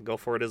winter, go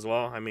for it as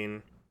well. I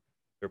mean,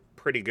 they're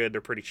pretty good. They're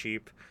pretty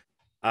cheap.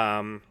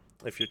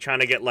 if you're trying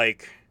to get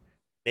like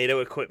NATO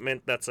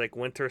equipment that's like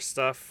winter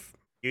stuff,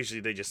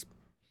 usually they just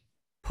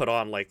put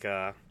on like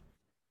the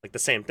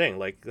same thing,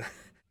 like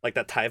like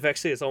that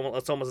Tyvek is almost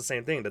it's almost the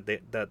same thing that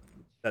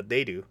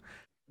they do.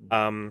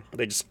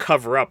 They just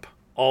cover up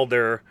all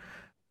their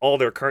all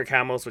their current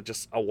camos with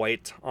just a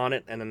white on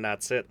it, and then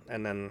that's it.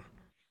 And then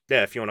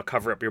yeah, if you want to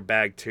cover up your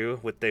bag too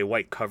with the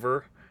white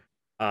cover,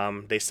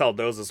 they sell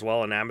those as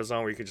well on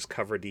Amazon, where you could just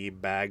cover the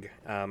bag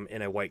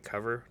in a white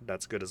cover.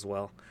 That's good as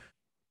well.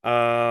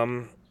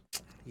 Um,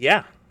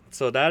 yeah,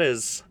 so that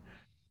is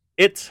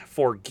it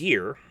for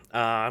gear.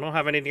 I don't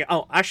have anything.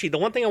 Oh, actually, the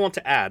one thing I want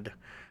to add,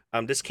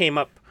 this came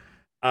up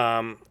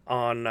on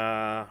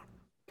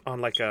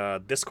like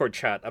a Discord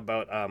chat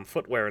about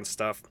footwear and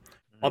stuff.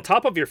 On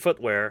top of your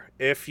footwear,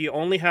 if you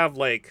only have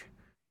like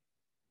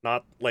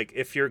not like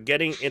if you're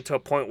getting into a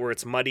point where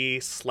it's muddy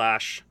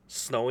slash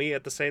snowy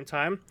at the same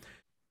time,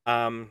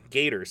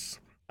 gaiters.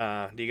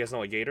 Do you guys know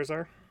what gaiters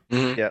are?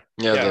 Mhm. Yeah.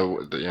 Yeah.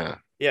 Yeah. Yeah.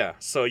 Yeah,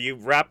 so you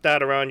wrap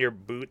that around your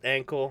boot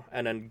ankle,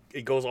 and then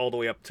it goes all the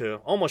way up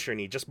to almost your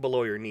knee, just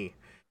below your knee.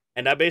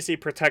 And that basically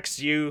protects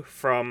you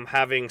from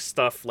having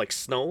stuff like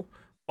snow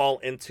fall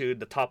into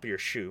the top of your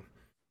shoe,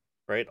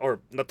 right? Or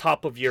the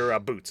top of your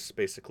boots,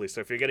 basically.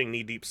 So if you're getting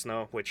knee deep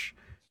snow, which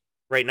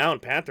right now in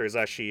Panther is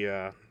actually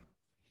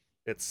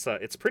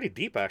it's pretty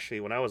deep actually.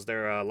 When I was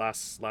there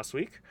last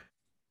week,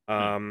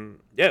 yeah,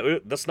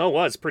 the snow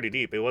was pretty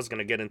deep. It was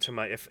gonna get into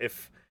my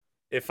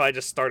if I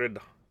just started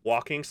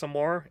walking some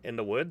more in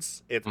the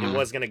woods, it Mhm.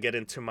 was gonna get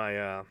into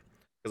my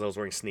because I was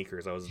wearing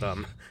sneakers. I was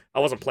dumb. I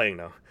wasn't playing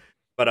though.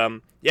 But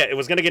yeah, it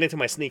was gonna get into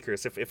my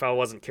sneakers if I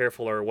wasn't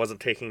careful or wasn't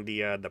taking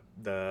the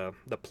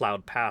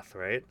plowed path,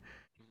 right?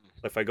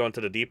 If I go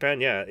into the deep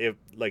end, yeah, if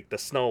like the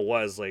snow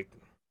was like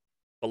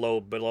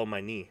below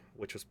my knee,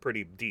 which was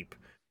pretty deep.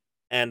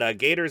 And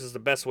gaiters is the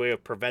best way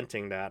of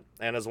preventing that,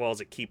 and as well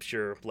as it keeps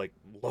your like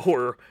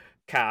lower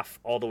calf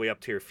all the way up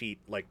to your feet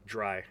like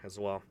dry as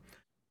well.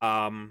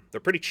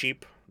 They're pretty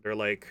cheap. They're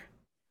like,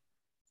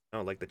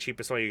 no, like the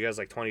cheapest one you guys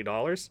like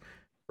 $20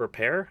 per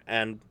pair,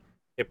 and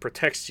it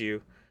protects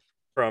you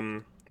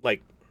from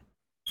like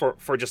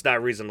for just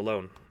that reason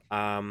alone.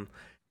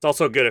 It's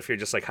also good if you're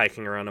just like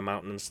hiking around a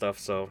mountain and stuff.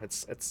 So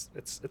it's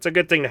a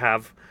good thing to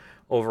have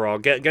overall.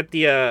 Get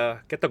the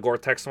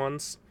Gore-Tex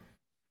ones.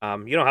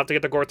 You don't have to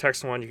get the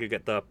Gore-Tex one. You could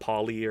get the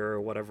poly or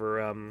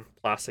whatever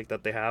plastic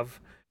that they have,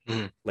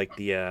 Mhm. like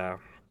the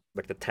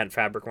tent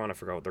fabric one. I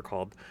forgot what they're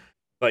called.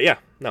 But yeah,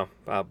 no,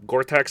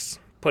 Gore-Tex.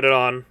 Put it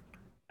on,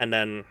 and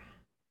then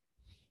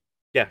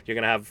yeah, you're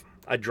gonna have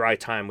a dry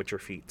time with your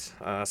feet.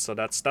 So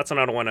that's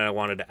another one that I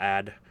wanted to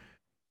add.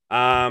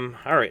 All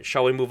right,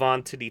 shall we move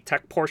on to the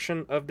tech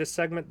portion of this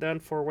segment then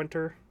for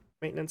winter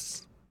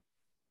maintenance?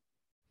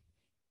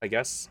 I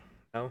guess.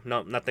 No,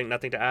 no, nothing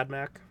to add,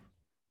 Mac.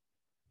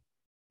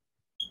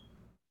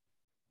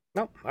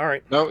 No, all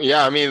right. No,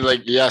 yeah, I mean,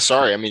 like, yeah,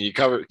 sorry. I mean, you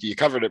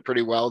covered it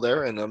pretty well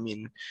there, and I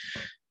mean,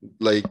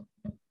 like,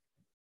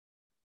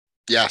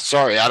 yeah,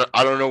 sorry.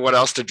 I don't know what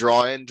else to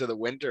draw into the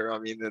winter. I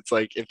mean, it's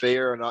like if they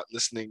are not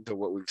listening to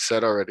what we've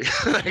said already,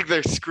 like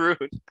they're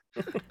screwed.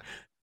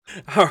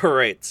 All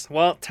right.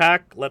 Well,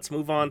 Tack, let's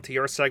move on to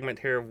your segment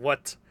here.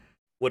 What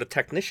would a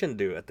technician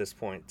do at this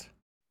point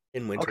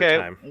in winter Okay,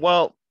 time?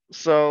 well,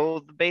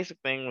 so the basic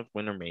thing with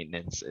winter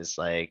maintenance is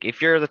like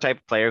if you're the type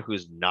of player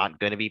who's not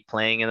going to be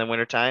playing in the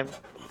wintertime,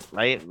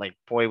 right? Like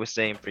Boy was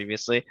saying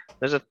previously,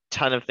 there's a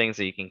ton of things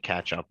that you can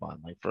catch up on.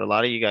 Like for a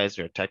lot of you guys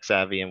who are tech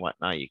savvy and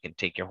whatnot, you can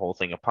take your whole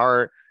thing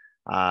apart.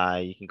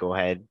 You can go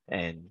ahead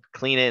and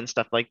clean it and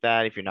stuff like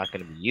that. If you're not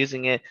going to be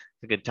using it,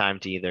 it's a good time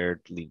to either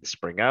leave the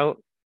spring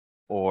out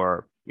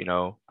or,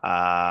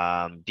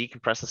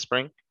 decompress the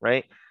spring,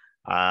 right?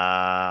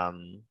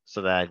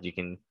 So that you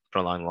can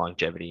prolong the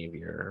longevity of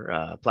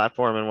your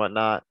platform and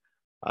whatnot.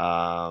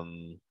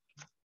 Um,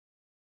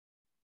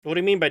 What do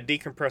you mean by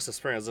decompress the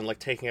spring? As in like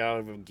taking it out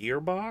of a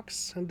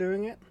gearbox and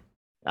doing it?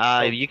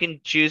 Oh, you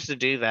can choose to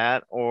do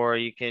that, or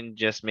you can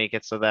just make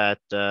it so that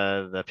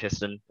the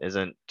piston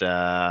isn't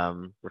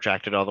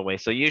retracted all the way.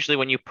 So usually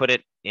when you put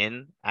it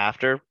in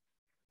after,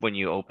 when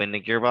you open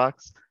the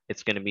gearbox,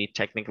 it's going to be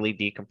technically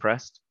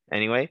decompressed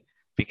anyway,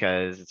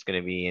 because it's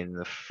going to be in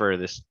the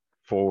furthest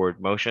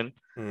forward motion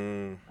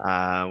hmm.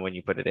 when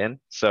you put it in.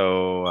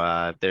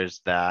 So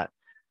there's that.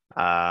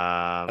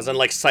 As in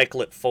like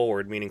cycle it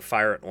forward, meaning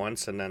fire it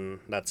once and then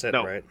that's it,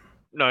 No, right?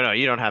 no,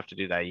 you don't have to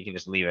do that. You can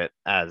just leave it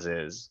as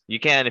is. You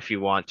can if you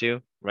want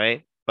to,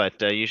 right?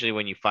 But usually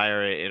when you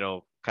fire it,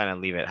 it'll kind of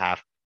leave it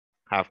half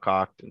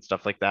cocked and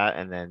stuff like that.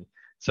 And then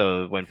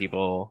so when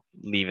people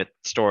leave it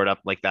stored up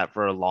like that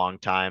for a long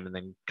time and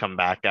then come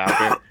back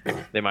after,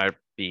 they might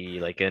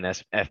be like an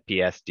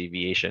FPS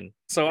deviation.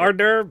 So are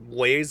there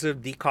ways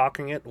of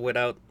decocking it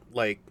without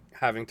like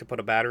having to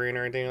put a battery in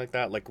or anything like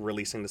that, like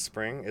releasing the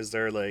spring? Is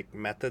there like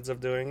methods of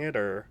doing it,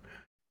 or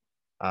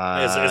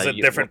is it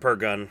You, different per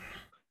gun?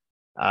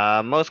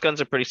 most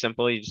guns are pretty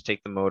simple. You just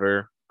take the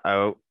motor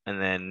out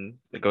and then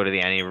go to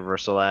the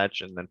anti-reversal latch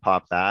and then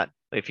pop that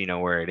if you know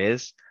where it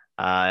is.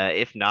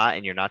 If not,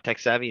 and you're not tech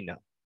savvy, no.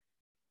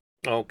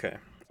 Okay.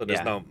 So there's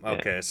Yeah, no yeah,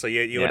 okay. So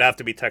you would yeah. have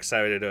to be tech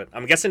savvy to do it.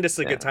 I'm guessing this is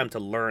a good Yeah. time to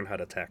learn how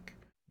to tech.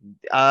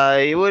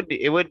 It would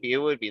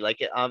be like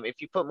if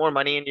you put more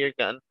money into your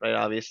gun, right?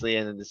 Obviously,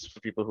 and this is for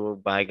people who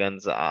buy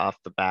guns off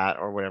the bat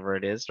or whatever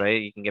it is,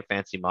 right? You can get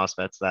fancy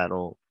MOSFETs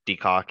that'll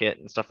decock it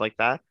and stuff like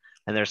that.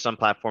 And there's some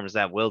platforms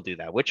that will do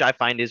that, which I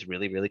find is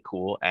really, really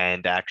cool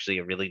and actually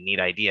a really neat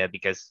idea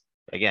because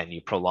again,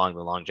 you prolong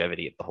the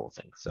longevity of the whole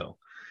thing. So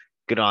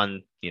good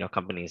on,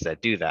 companies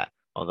that do that.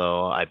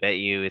 Although I bet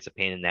you it's a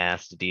pain in the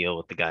ass to deal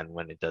with the gun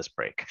when it does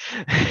break.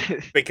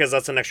 Because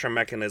that's an extra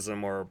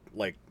mechanism or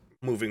like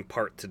moving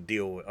part to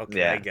deal with.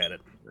 Okay, I Yeah. get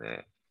it.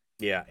 Yeah.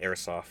 Yeah,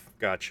 airsoft.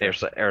 Gotcha.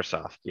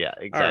 Airsoft. Yeah, All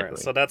right, exactly.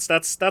 so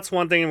that's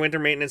one thing in winter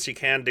maintenance you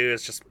can do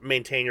is just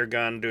maintain your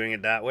gun, doing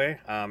it that way,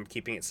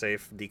 keeping it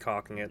safe,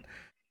 decocking it,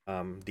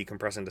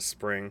 decompressing the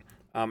spring.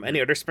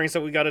 Any other springs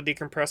that we got to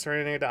decompress or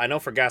anything like that? I know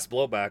for gas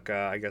blowback,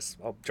 I guess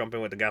I'll jump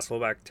in with the gas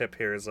blowback tip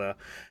here is,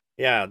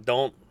 yeah,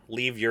 don't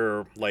leave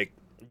your like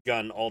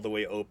gun all the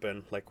way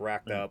open, like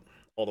racked Mhm. up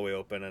all the way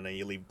open, and then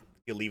you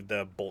leave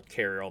the bolt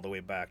carrier all the way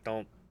back.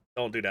 Don't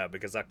do that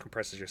because that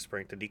compresses your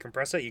spring. To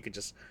decompress it, you could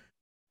just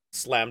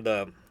slam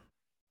the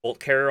bolt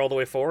carrier all the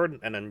way forward,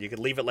 and then you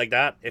can leave it like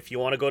that. If you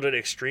want to go to the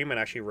extreme and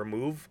actually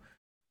remove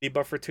the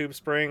buffer tube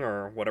spring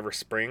or whatever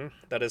spring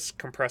that is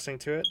compressing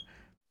to it,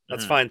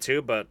 that's Mhm. fine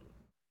too. But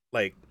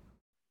like,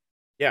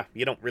 yeah,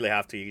 you don't really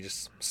have to. You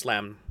just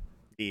slam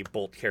the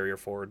bolt carrier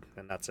forward,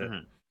 and that's it.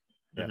 Mhm.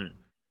 Yeah. Mhm.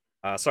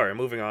 Sorry,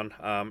 moving on.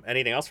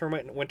 Anything else for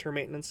winter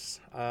maintenance?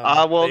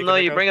 That Well, you no, can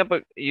think you of? bring up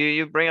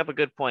you bring up a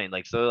good point.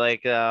 Like, so,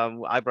 like,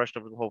 I brushed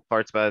over the whole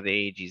parts about the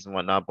AEGs and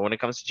whatnot, but when it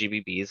comes to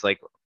GBBs, like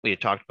we had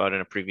talked about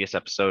in a previous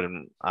episode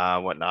and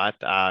whatnot,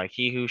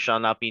 he who shall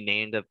not be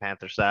named of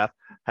Panther Staff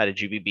had a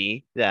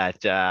GBB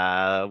that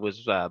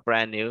was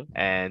brand new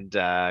and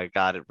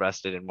got it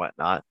rusted and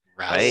whatnot,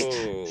 right?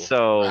 Rust. Ooh,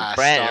 So Rust on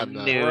brand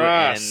the new and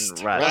rust.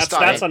 rust, rust That's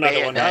on that's the right?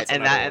 another one. bayonet. That's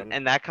and another that one.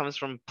 and that comes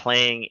from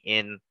playing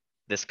in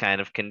this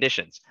kind of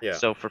conditions. Yeah.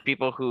 So for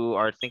people who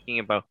are thinking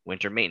about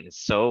winter maintenance,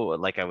 so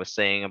like I was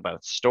saying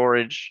about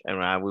storage,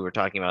 and we were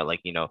talking about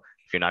like if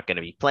you're not going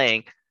to be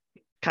playing,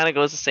 kind of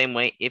goes the same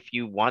way. If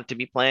you want to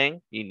be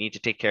playing, you need to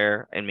take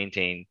care and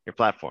maintain your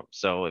platform.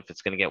 So if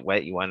it's going to get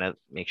wet, you want to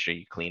make sure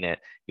you clean it.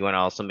 You want to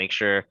also make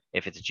sure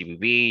if it's a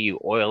GBB, you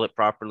oil it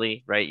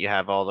properly, right? You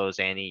have all those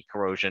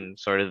anti-corrosion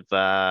sort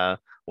of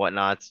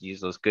whatnots.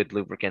 Use those good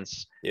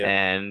lubricants Yep.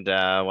 and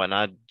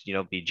whatnot.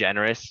 Be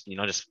generous.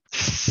 Just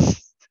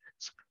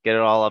get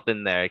it all up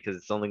in there because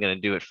it's only going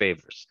to do it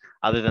favors,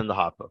 other than the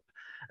hot book.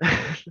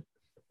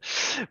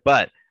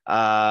 But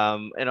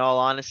in all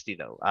honesty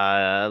though,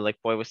 like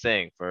Boy was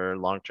saying, for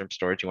long-term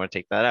storage you want to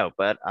take that out,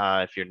 but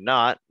if you're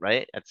not,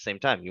 right, at the same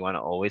time you want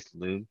to always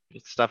lube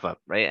stuff up,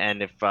 right?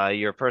 And if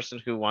you're a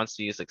person who wants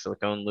to use like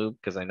silicone lube,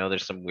 because I know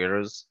there's some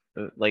weirdos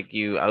like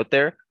you out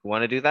there who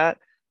want to do that,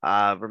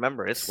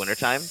 remember it's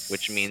wintertime,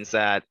 which means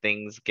that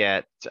things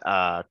get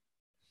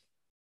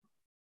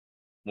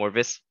more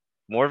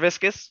more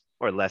viscous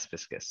or less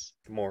viscous.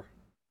 More.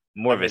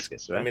 More That means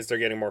viscous, that right? means they're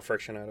getting more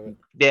friction out of it.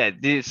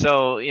 Yeah,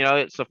 so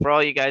so for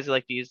all you guys who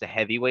like to use the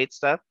heavyweight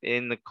stuff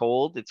in the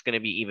cold, it's going to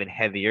be even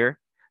heavier.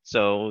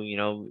 So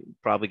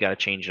probably got to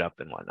change it up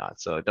and whatnot.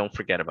 So don't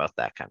forget about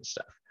that kind of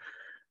stuff.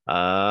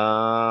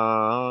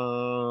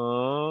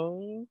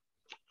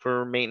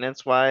 For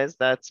maintenance wise,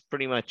 that's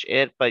pretty much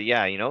it. But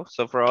yeah,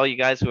 so for all you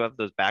guys who have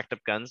those backed up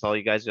guns, all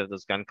you guys who have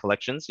those gun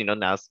collections,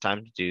 now's the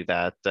time to do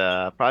that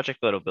project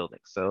photo building.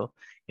 So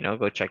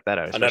go check that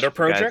out. Another Especially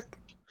for guys. project?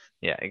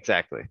 Yeah,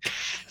 exactly.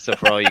 So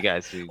for all you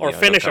guys who Or don't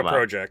finish a come up.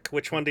 project.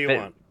 Which one do you Fin-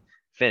 want?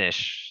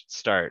 Finish,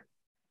 start,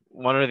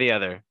 one or the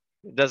other.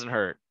 It doesn't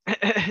hurt.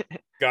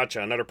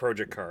 Gotcha. Another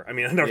project car. I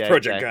mean, another Yeah,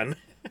 project exactly.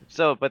 gun.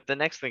 So, but the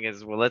next thing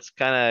is, well, let's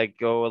kind of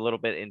go a little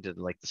bit into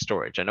like the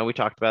storage. I know we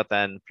talked about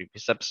that in the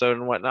previous episode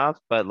and whatnot,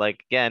 but like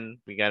again,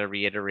 we got to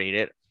reiterate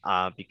it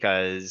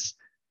because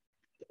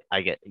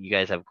I get you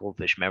guys have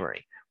goldfish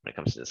memory when it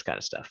comes to this kind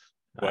of stuff.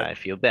 What? I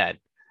feel bad.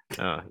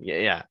 Oh,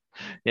 yeah.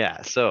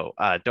 So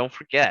don't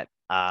forget,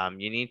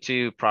 you need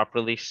to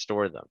properly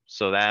store them.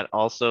 So that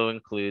also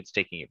includes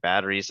taking your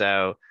batteries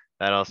out.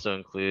 That also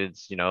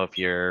includes, if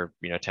you're,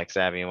 tech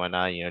savvy and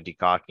whatnot,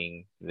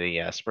 decocking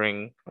the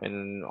spring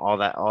and all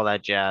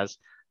that jazz.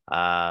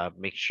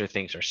 Make sure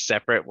things are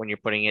separate when you're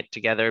putting it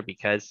together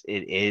because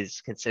it is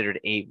considered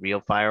a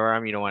real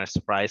firearm. You don't want to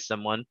surprise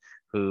someone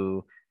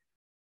who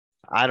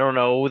I don't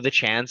know the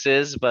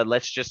chances, but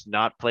let's just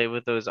not play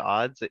with those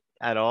odds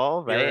at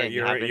all, right? You're And you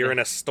you're happen you're to, in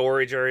a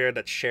storage area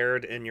that's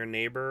shared in your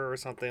neighbor or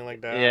something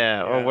like that.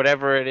 yeah, or Yeah.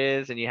 whatever it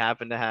is, and you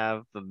happen to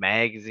have the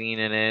magazine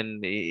in it,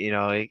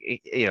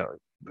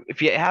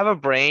 if you have a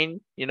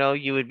brain,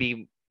 you would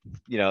be,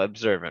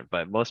 observant,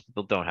 but most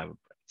people don't have a brain.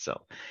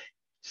 So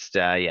just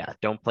yeah,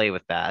 don't play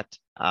with that.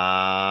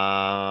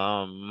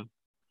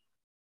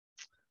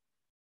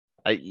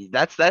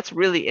 That's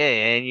really it.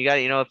 And you got,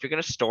 if you're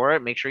gonna store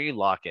it, make sure you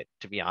lock it.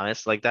 To be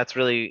honest, like that's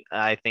really,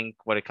 I think,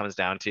 what it comes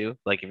down to.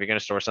 Like if you're gonna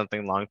store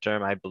something long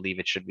term, I believe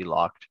it should be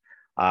locked.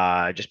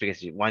 Just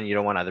because one, you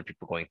don't want other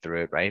people going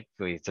through it, right?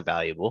 It's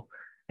valuable,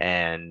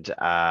 And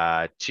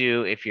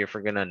two, if you're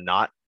gonna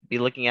not be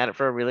looking at it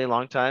for a really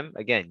long time,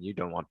 again, you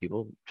don't want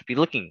people to be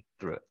looking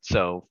through it.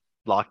 So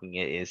blocking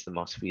it is the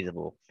most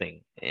feasible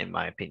thing, in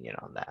my opinion,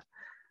 on that.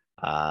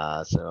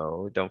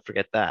 So don't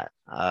forget that.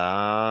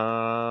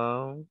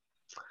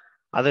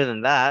 Other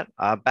than that,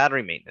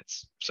 battery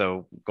maintenance.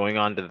 So going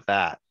on to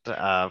that,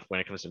 when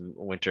it comes to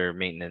winter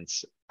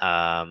maintenance,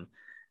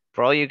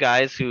 for all you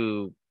guys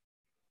who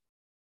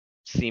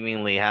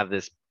seemingly have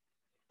this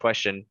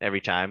question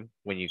every time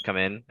when you come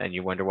in and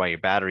you wonder why your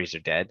batteries are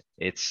dead,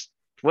 it's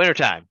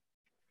wintertime.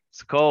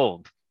 It's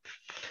cold.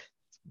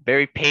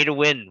 Very pay to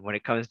win when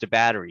it comes to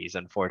batteries,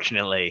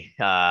 unfortunately.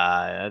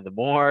 The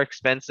more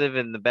expensive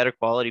and the better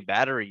quality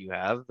battery you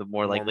have, the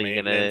more More likely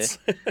you're gonna. maintenance.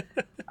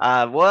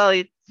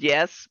 Well,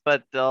 yes,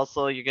 but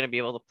also you're gonna be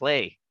able to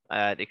play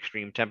at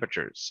extreme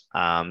temperatures.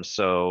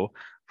 So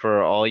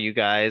for all you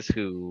guys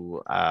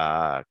who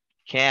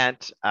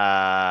can't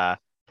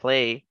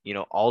play,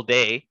 all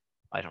day,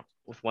 I don't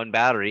with one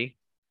battery.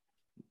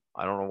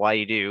 I don't know why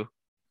you do.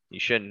 You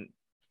shouldn't,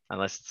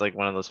 unless it's like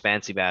one of those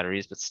fancy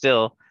batteries. But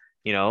still,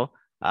 you know,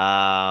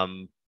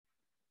 um,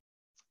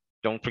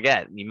 don't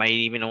forget, you might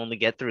even only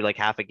get through like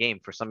half a game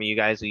for some of you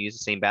guys who use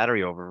the same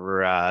battery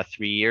over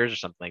 3 years or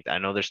something like that. I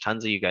know there's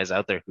tons of you guys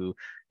out there who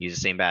use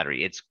the same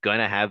battery. It's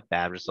gonna have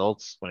bad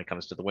results when it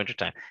comes to the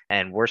wintertime.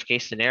 And worst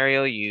case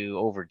scenario, you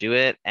overdo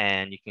it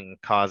and you can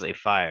cause a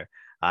fire.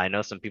 I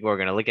know some people are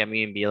gonna look at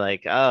me and be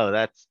like, oh,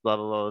 that's blah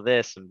blah blah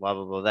this and blah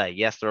blah blah that.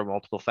 Yes, there are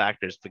multiple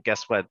factors, but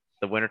guess what?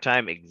 The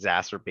wintertime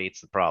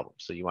exacerbates the problem.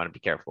 So you want to be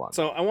careful on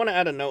So I want to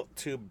add a note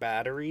to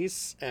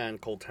batteries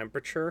and cold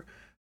temperature.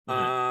 that.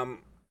 Mhm,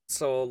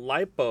 So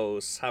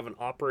lipos have an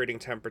operating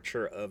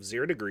temperature of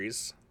 0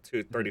 degrees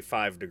to mhm,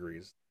 35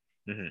 degrees.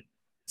 mhm,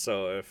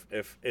 So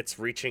if it's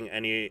reaching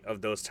any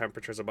of those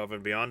temperatures above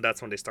and beyond,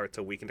 that's when they start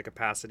to weaken the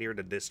capacity or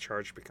the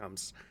discharge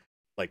becomes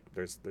like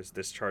there's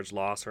discharge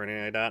loss or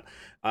anything like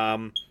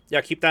that.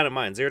 Yeah, keep that in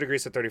mind. 0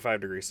 degrees to 35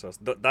 degrees. So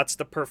that's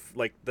the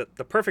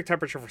perfect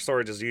temperature for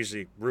storage is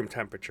usually room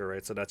temperature,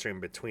 right? So that's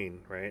in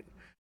between, right?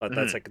 But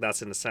mhm.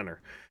 that's in the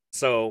center.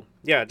 So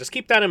yeah, just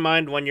keep that in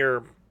mind when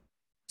you're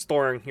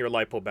storing your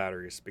lipo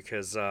batteries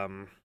because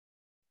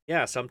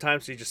yeah,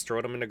 sometimes you just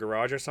throw them in the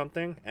garage or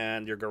something,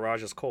 and your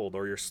garage is cold,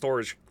 or your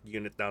storage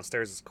unit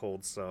downstairs is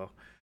cold. So,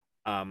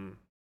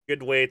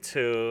 good way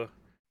to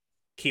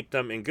keep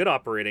them in good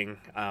operating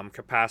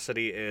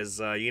capacity is,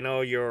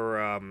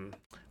 your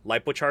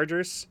lipo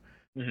chargers,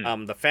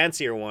 Mhm. the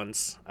fancier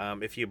ones.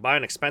 If you buy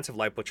an expensive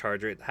lipo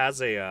charger, it has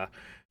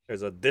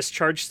there's a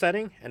discharge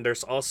setting, and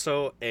there's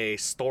also a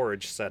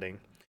storage setting.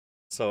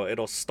 So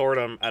it'll store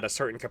them at a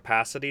certain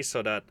capacity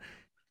so that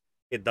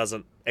it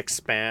doesn't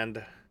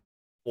expand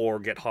or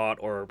get hot,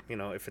 or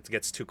if it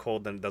gets too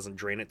cold then it doesn't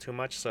drain it too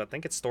much. So I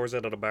think it stores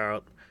it at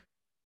about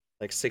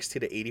like 60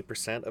 to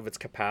 80% of its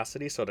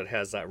capacity so that it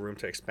has that room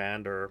to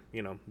expand or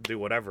do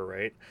whatever,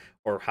 right?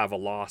 Or have a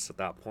loss at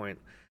that point.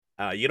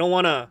 You don't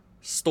want to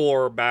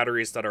store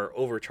batteries that are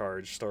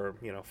overcharged or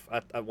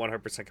at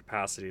 100%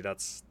 capacity.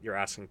 That's you're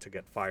asking to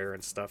get fire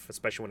and stuff,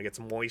 especially when it gets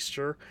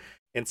moisture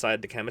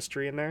inside the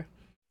chemistry in there.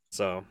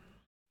 So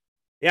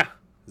yeah,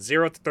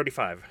 0 to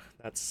 35,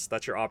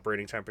 that's your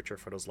operating temperature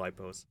for those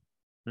lipos.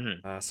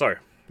 Mhm. Sorry,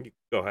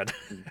 go ahead.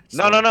 Just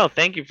No, no, want no.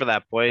 Thank you for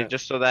that, boy. to.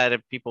 Just so that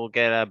if people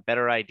get a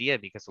better idea,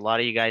 because a lot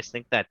of you guys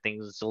think that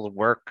things will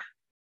work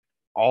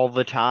all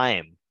the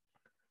time.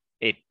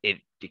 It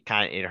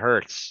kind of it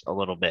hurts a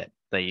little bit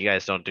that you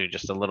guys don't do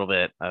just a little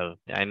bit of.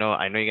 I know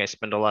you guys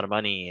spend a lot of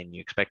money and you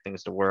expect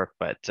things to work,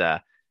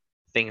 but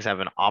things have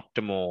an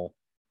optimal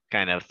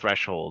kind of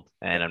threshold,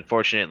 and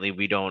unfortunately,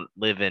 we don't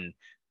live in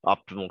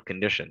optimal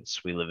conditions.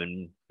 We live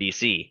in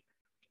BC,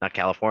 not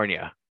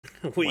California,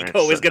 We where it's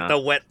always get the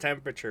wet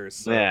temperatures,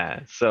 so yeah,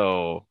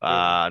 so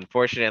yeah.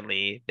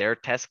 unfortunately, their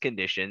test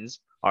conditions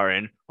are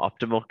in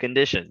optimal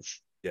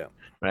conditions, Yeah.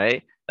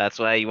 right? That's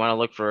why you want to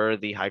look for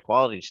the high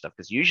quality stuff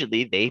because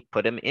usually they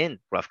put them in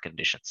rough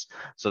conditions.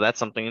 So that's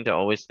something to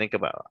always think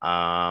about.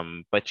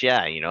 But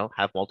yeah,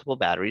 have multiple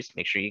batteries,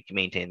 make sure you can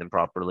maintain them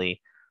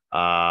properly.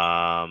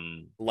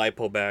 Um,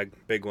 Lipo bag,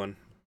 big one.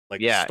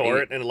 Like yeah, store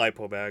it in a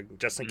lipo bag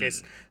just in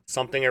case mm,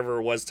 something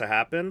ever was to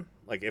happen.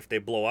 Like if they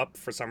blow up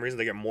for some reason,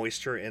 they get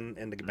moisture in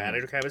the mm.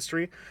 battery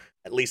chemistry.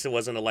 At least it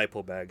wasn't a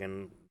lipo bag,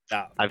 and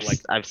that I've like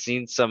s- I've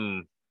seen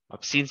some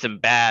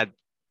bad.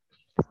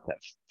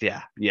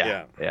 Yeah,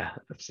 yeah, yeah.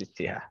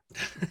 yeah.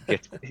 Yeah,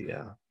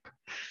 yeah.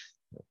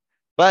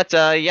 But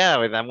yeah,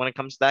 when it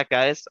comes to that,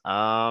 guys,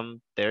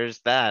 there's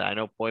that. I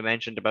know Poi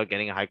mentioned about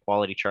getting a high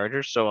quality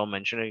charger, so I'll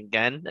mention it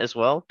again as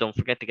well. Don't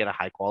forget to get a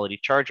high quality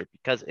charger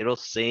because it'll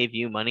save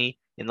you money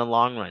in the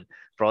long run.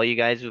 For all you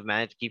guys who've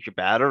managed to keep your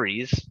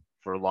batteries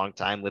for a long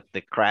time with the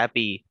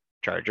crappy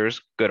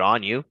chargers, good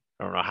on you.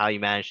 I don't know how you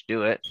managed to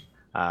do it.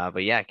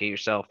 But yeah, get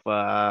yourself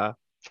better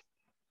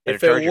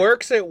If it charger.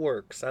 works, it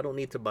works. I don't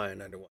need to buy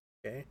another one.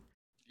 Okay.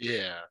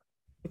 Yeah.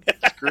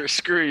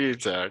 Screw you,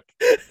 Zach.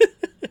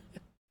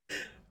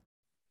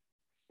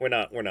 We're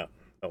not.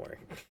 Don't worry.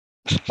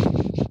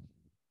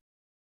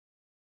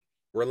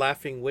 We're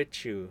laughing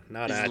with you,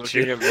 not He's at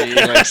looking you. at me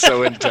like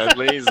so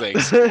intently. He's like,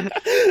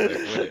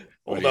 what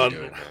Hold are you on,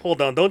 doing, man?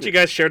 hold on. Don't you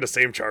guys share the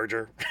same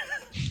charger?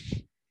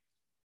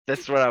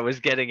 That's what I was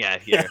getting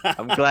at here.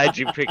 I'm glad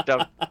you picked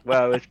up what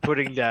I was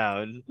putting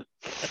down.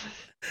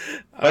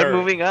 All But right.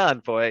 moving on,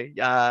 boy.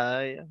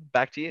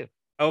 Back to you.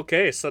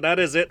 Okay, so that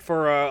is it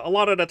for a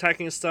lot of the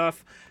attacking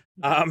stuff.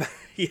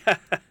 Yeah,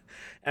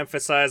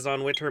 emphasize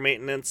on winter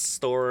maintenance,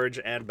 storage,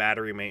 and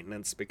battery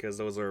maintenance because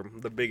those are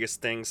the biggest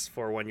things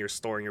for when you're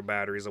storing your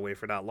batteries away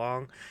for that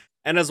long,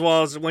 and as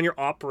well as when you're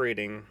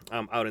operating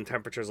out in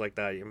temperatures like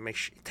that. You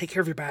take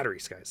care of your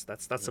batteries, guys.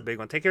 That's a big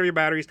one. Take care of your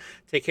batteries.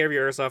 Take care of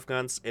your airsoft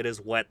guns. It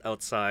is wet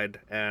outside,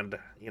 and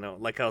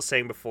like I was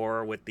saying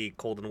before, with the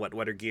cold and wet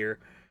weather gear,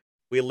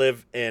 we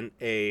live in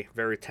a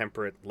very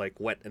temperate, like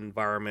wet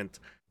environment.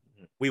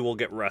 We will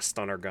get rust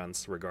on our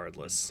guns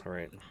regardless,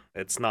 right?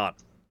 It's not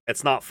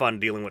fun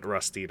dealing with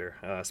rust either,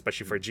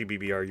 especially for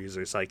GBBR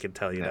users. I can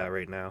tell you Yeah. that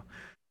right now.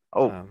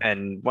 Oh, Um,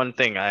 and one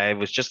thing, I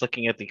was just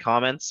looking at the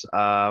comments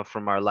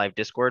from our live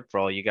Discord for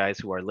all you guys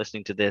who are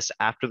listening to this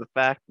after the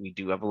fact. We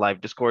do have a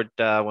live Discord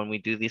when we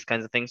do these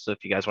kinds of things. So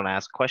if you guys want to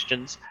ask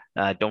questions,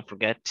 don't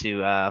forget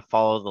to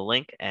follow the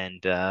link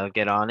and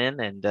get on in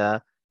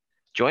and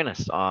join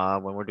us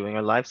when we're doing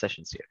our live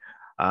sessions here.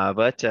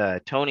 But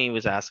Tony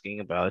was asking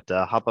about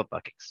hop-up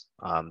buckets.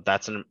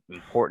 That's an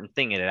important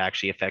thing, and it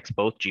actually affects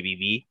both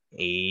GBB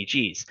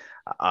AAGs.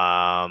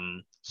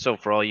 So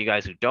for all you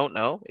guys who don't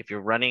know, if you're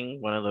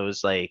running one of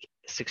those like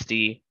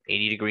 60,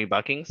 80-degree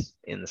buckings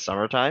in the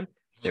summertime,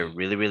 they're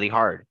really, really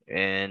hard.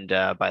 And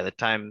by the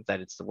time that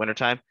it's the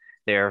wintertime,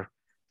 they're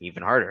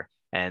even harder,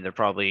 and they're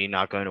probably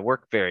not going to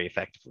work very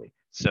effectively.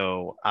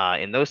 So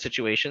in those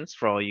situations,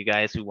 for all you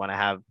guys who want to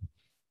have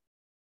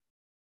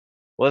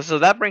well, so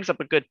that brings up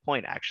a good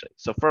point, actually.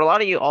 So for a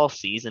lot of you all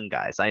season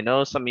guys, I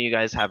know some of you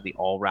guys have the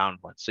all round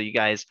one. So you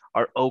guys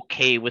are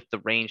okay with the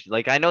range.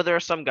 Like I know there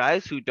are some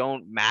guys who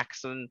don't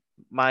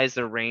maximize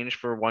their range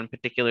for one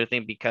particular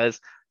thing because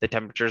the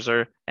temperatures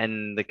are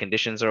and the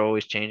conditions are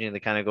always changing. They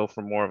kind of go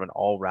for more of an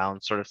all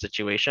round sort of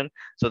situation.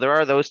 So there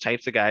are those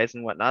types of guys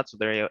and whatnot. So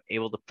they're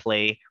able to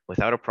play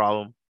without a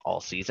problem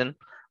all season.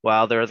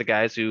 While there are the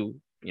guys who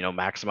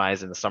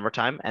maximize in the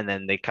summertime and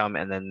then they come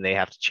and then they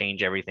have to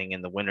change everything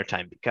in the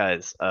wintertime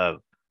because of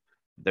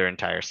their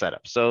entire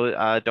setup.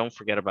 So don't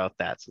forget about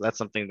that. So that's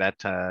something that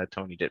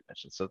Tony did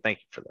mention. So thank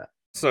you for that.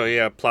 so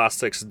yeah,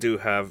 plastics do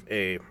have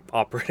a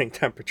operating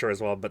temperature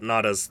as well, but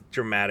not as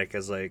dramatic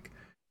as like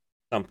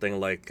something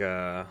like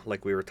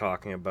we were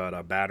talking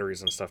about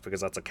batteries and stuff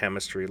because that's a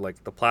chemistry.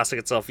 Like the plastic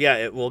itself, yeah,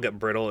 it will get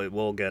brittle, it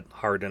will get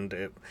hardened.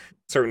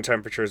 Certain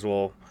temperatures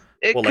will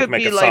It like could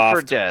make be it life or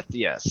soft. death.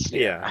 Yes.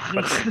 Yeah,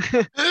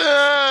 but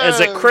Ah! is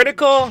it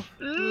critical?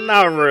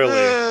 Not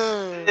really.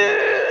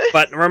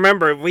 But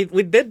remember, we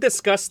did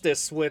discuss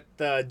this with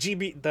the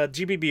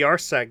GBBR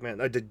segment,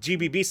 or the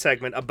GBB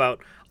segment about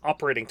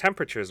operating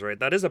temperatures, right?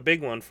 That is a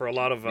big one for a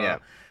lot of Yeah.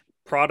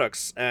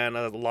 products and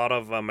a lot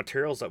of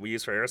materials that we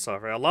use for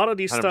airsoft. Right? A lot of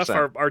these stuff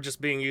 100%. are just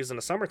being used in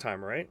the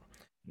summertime, right?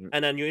 Mm.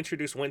 And then you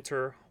introduce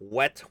winter,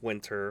 wet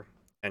winter,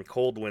 and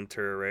cold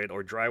winter, right,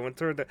 or dry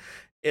winter.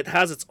 It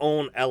has its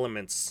own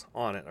elements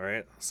on it,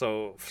 right?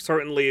 So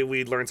certainly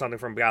we learned something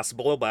from gas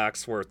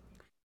blowbacks where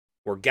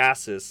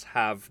gases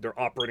have their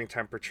operating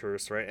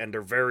temperatures, right, and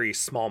they're very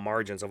small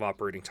margins of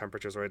operating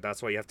temperatures, right.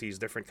 That's why you have to use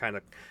different kind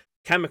of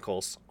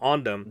chemicals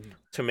on them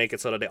to make it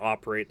so that they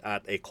operate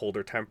at a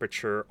colder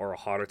temperature or a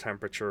hotter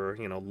temperature,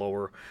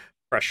 lower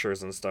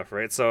pressures and stuff,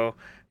 right. So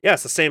yeah,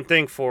 it's the same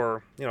thing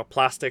for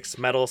plastics,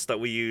 metals that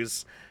we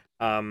use.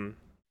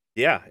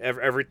 Yeah,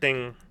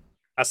 everything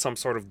has some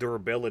sort of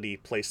durability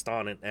placed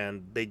on it,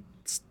 and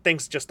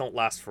things just don't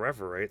last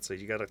forever, right. So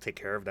you got to take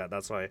care of that.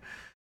 That's why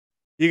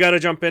you got to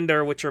jump in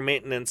there with your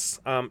maintenance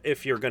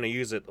if you're going to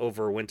use it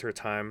over winter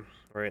time,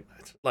 right?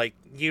 Like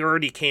you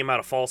already came out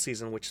of fall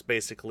season, which is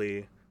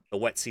basically the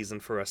wet season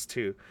for us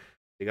too.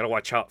 You got to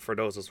watch out for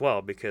those as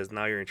well because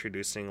now you're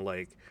introducing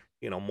like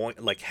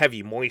like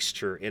heavy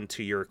moisture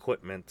into your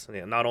equipment,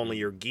 not only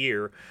your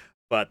gear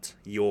but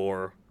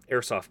your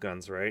airsoft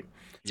guns, right?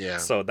 Yeah.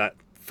 So that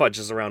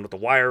fudges around with the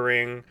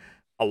wiring.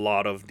 A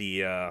lot of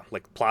the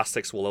like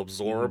plastics will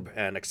absorb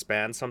and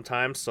expand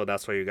sometimes, so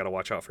that's why you got to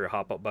watch out for your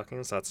hop-up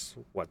buckings. That's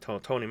what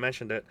Tony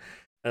mentioned it,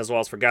 as well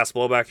as for gas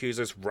blowback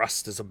users.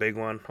 Rust is a big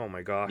one. Oh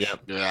my gosh. Yep.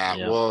 Yeah,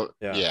 Yeah. well,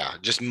 Yeah. yeah,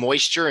 just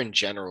moisture in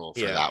general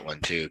for Yeah. that one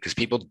too, because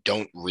people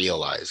don't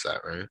realize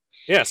that, right?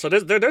 Yeah, so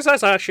there's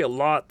actually a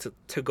lot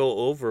to go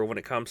over when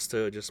it comes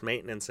to just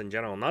maintenance in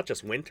general, not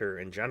just winter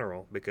in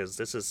general, because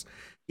this is,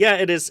 yeah,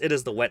 it is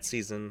the wet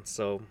season,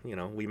 so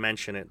we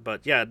mention it,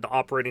 but yeah, the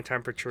operating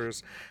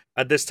temperatures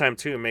at this time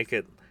too make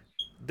it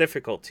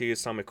difficult to use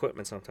some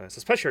equipment sometimes,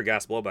 especially your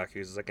gas blowback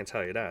users. I can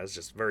tell you that it's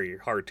just very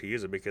hard to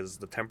use it because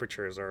the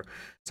temperatures are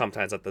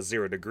sometimes at the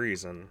 0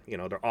 degrees, and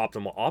their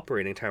optimal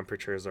operating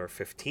temperatures are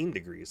 15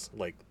 degrees,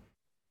 like.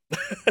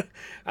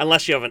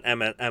 Unless you have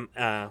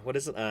an what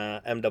is it?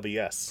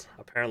 MWS.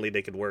 Apparently,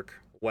 they could work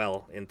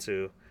well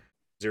into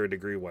 0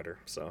 degree weather.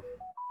 So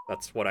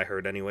that's what I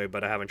heard anyway,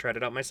 but I haven't tried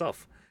it out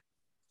myself.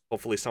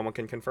 Hopefully, someone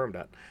can confirm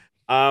that.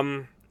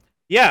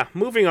 Yeah,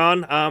 moving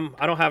on.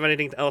 I don't have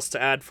anything else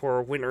to add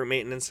for winter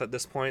maintenance at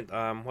this point.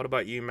 What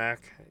about you,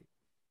 Mac?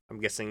 I'm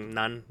guessing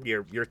none.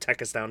 Your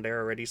tech is down there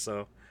already,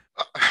 so.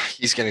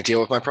 He's going to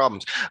deal with my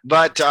problems.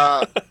 But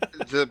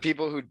the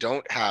people who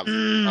don't have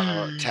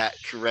tech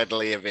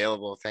readily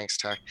available, thanks,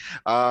 tech.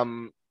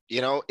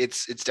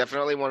 It's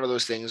definitely one of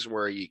those things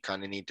where you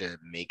kind of need to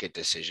make a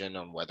decision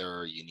on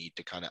whether you need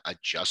to kind of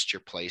adjust your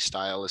play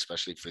style,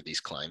 especially for these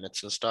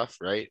climates and stuff,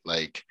 right?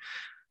 Like,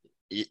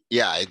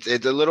 yeah,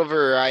 it's a little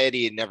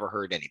variety. It never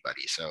hurt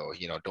anybody. So,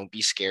 don't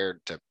be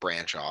scared to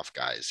branch off,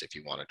 guys, if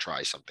you want to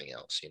try something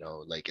else.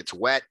 Like it's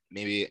wet.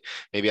 Maybe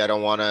I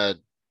don't want to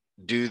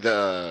do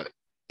the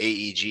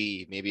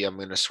AEG. Maybe I'm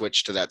going to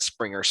switch to that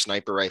Springer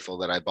sniper rifle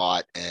that I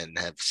bought and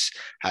have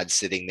had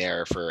sitting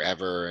there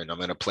forever. And I'm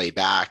going to play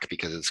back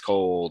because it's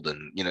cold.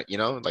 And,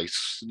 like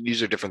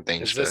these are different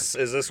things. Is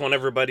this when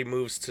everybody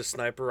moves to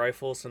sniper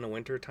rifles in the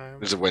winter time?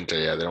 It's a winter.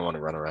 Yeah. They don't want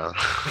to run around.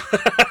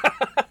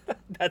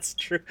 That's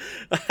true.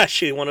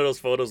 Actually, one of those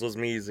photos was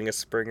me using a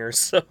Springer.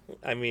 So,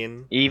 I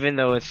mean, even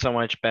though it's so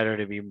much better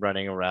to be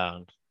running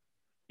around.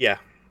 Yeah,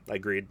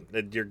 agreed.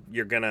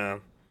 You're gonna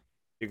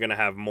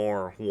have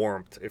more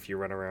warmth if you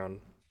run around.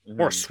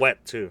 More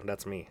sweat too.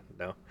 That's me.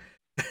 No.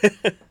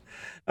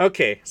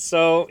 Okay,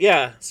 so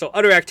yeah, so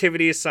other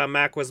activities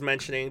Mac was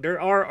mentioning.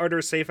 There are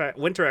other safe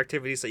winter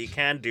activities that you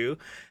can do.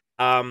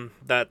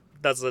 That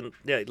doesn't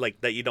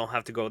that you don't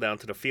have to go down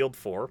to the field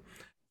for.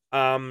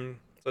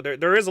 So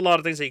there is a lot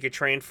of things that you could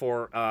train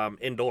for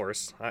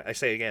indoors. I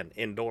say again,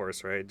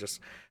 indoors, right? Just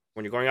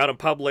when you're going out in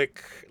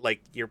public,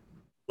 like your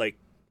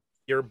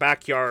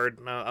backyard.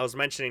 I was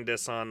mentioning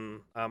this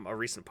on a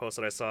recent post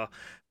that I saw.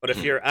 But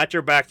if you're at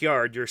your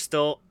backyard, you're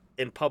still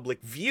in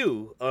public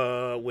view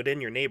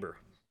within your neighbor,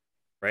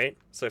 right?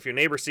 So if your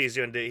neighbor sees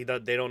you and they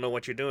don't know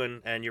what you're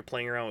doing and you're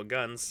playing around with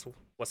guns,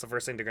 what's the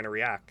first thing they're going to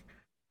react?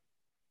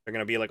 They're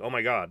going to be like, oh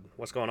my God,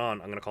 what's going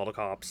on? I'm going to call the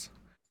cops.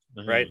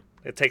 Right?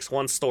 It takes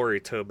one story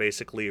to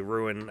basically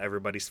ruin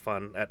everybody's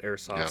fun at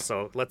Airsoft. Yeah.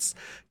 So let's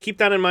keep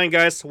that in mind,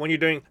 guys, when you're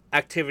doing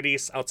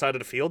activities outside of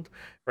the field,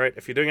 right?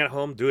 If you're doing it at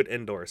home, do it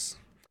indoors.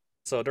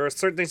 So there are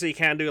certain things that you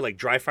can do, like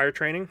dry fire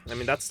training. I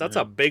mean, that's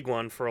a big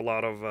one for a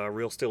lot of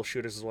real steel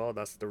shooters as well.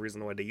 That's the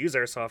reason why they use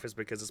Airsoft, is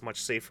because it's much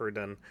safer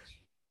than...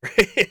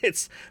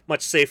 it's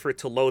much safer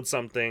to load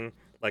something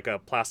like a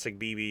plastic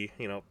BB,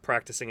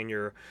 practicing in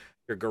your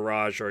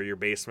garage or your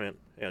basement.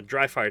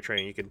 Dry fire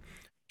training, you could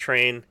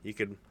train, you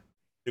could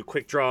do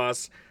quick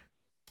draws.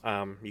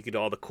 You could do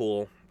all the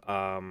cool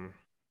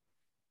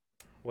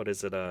what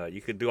is it?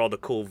 You could do all the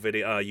cool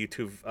video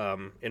YouTube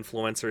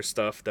influencer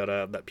stuff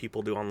that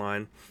people do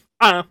online.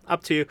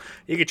 Up to you.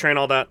 You could train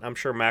all that. I'm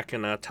sure Matt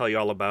can tell you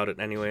all about it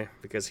anyway,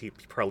 because he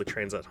probably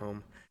trains at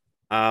home.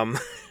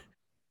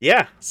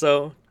 Yeah,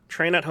 so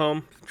train at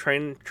home,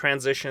 train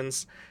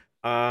transitions.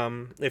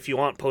 If you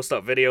want, post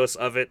up videos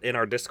of it in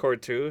our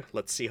Discord too.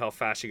 Let's see how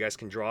fast you guys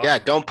can draw. Yeah,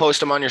 don't post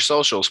them on your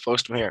socials.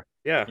 Post them here.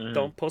 Yeah,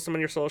 don't post them on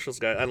your socials,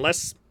 guys.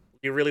 Unless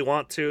you really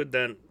want to,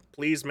 then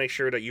please make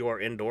sure that you are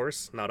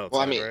indoors, not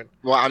outside, right?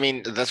 Well, I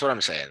mean, that's what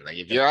I'm saying. Like,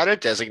 if you're at a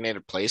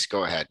designated place,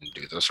 go ahead and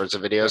do those sorts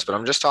of videos. But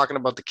I'm just talking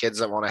about the kids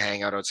that want to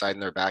hang out outside in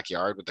their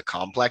backyard with the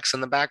complex in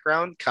the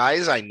background.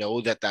 Guys, I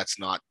know that that's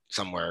not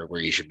somewhere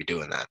where you should be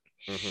doing that.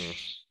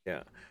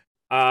 Yeah.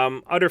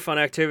 Other fun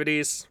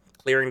activities: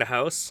 clearing the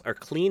house or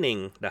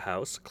cleaning the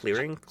house.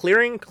 Cleaning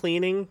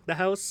the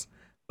house.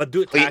 But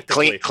do it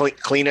tactically.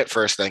 Clean it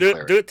first, then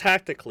do it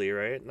tactically,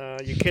 right?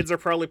 You kids are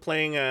probably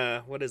playing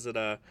what is it?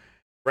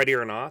 Ready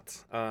or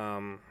Not.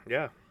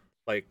 Yeah,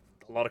 like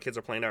a lot of kids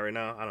are playing that right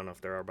now. I don't know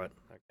if there are, but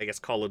I guess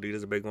Call of Duty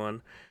is a big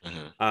one.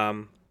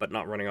 But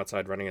not running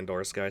outside, running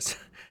indoors, guys.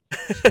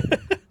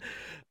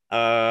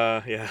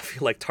 Yeah, if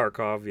you like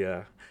Tarkov,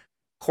 yeah.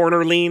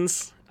 Corner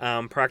leans.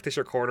 Practice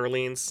your corner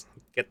leans.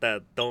 Get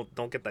that.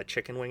 Don't get that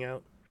chicken wing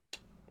out.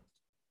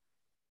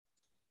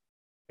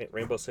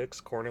 Rainbow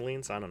Six corner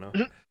leans. I don't know.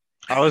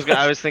 I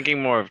was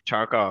thinking more of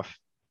Tarkov.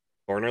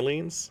 Corner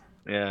leans.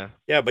 Yeah.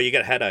 Yeah, but you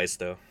get head eyes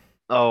though.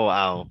 Oh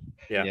wow.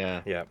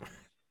 Yeah.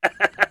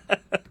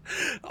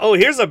 Oh,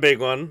 here's a big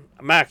one,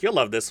 Mac. You'll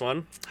love this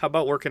one. How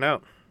about working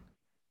out?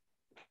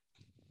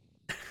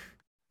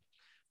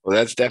 Well,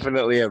 that's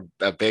definitely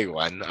a big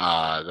one that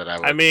I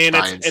would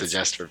try and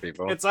suggest for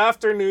people. It's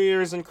after New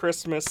Year's and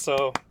Christmas,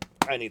 so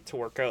I need to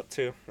work out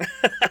too.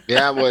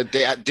 Yeah, well,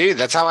 dude,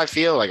 that's how I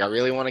feel. Like, I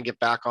really want to get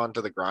back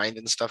onto the grind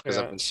and stuff, because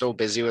I've been so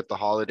busy with the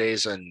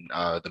holidays and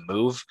the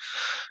move,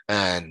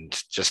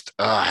 and just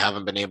I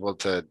haven't been able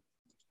to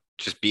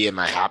just be in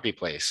my happy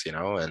place,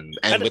 and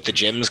with the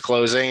gyms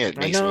closing, it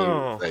makes me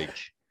like.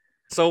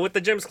 So with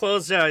the gyms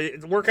closed,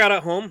 yeah, work out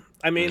at home.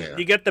 I mean,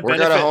 you get the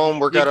benefit. Work out at home,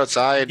 work out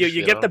outside.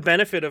 You get the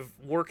benefit of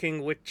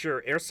working with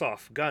your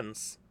airsoft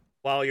guns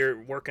while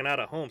you're working out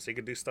at home. So you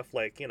can do stuff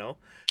like,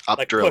 up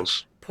like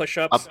drills,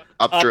 push-ups,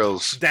 up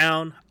drills,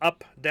 down,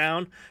 up,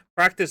 down.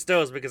 Practice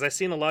those, because I've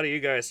seen a lot of you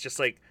guys just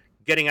like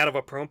getting out of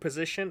a prone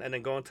position and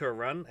then going to a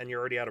run and you're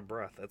already out of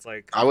breath. It's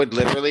like, I would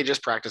literally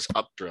just practice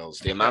up drills.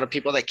 The amount Yeah. of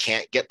people that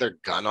can't get their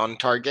gun on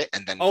target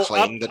and then oh,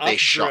 claim that they up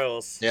shot.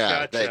 drills.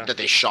 Yeah, Gotcha. that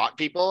they shot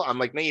people. I'm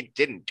like, no, you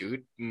didn't,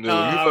 dude. No,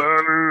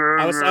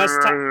 I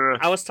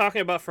was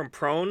talking about from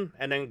prone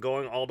and then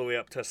going all the way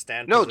up to a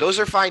stand. no, those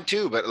position. are fine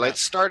too. But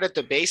let's start at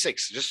the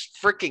basics. Just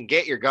freaking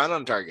get your gun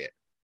on target.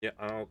 Yeah.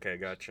 Oh, okay.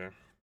 Gotcha.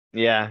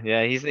 Yeah,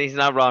 he's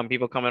not wrong.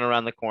 People coming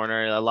around the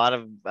corner. A lot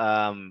of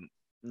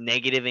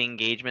negative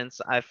engagements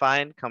I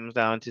find comes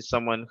down to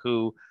someone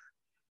who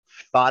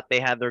thought they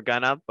had their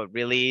gun up, but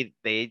really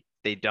they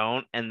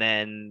don't, and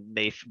then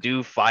they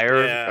do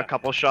fire Yeah. a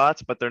couple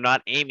shots, but they're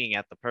not aiming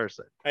at the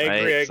person. I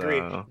agree. right? I agree.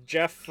 So-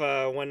 Jeff,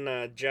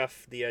 when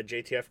Jeff, the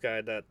JTF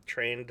guy that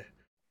trained,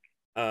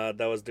 that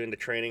was doing the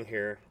training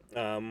here,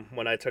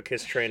 when I took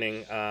his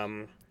training,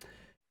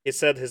 he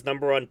said his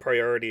number one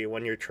priority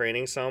when you're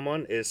training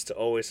someone is to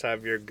always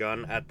have your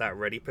gun at that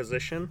ready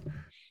position,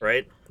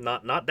 right?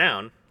 Not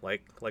down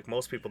like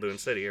most people do in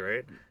city,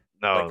 right?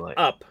 No, Like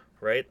up,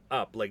 right?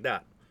 Up like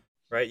that,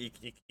 right?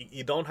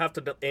 You don't have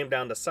to aim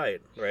down the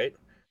sight, right?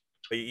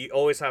 But you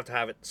always have to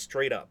have it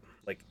straight up.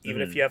 Like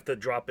even if you have to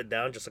drop it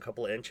down just a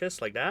couple of inches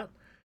like that,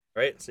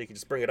 right? So you can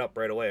just bring it up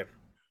right away.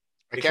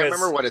 I can't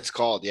remember Because- what it's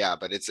called. Yeah,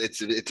 but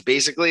it's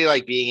basically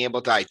like being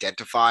able to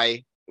identify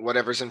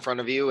whatever's in front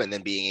of you and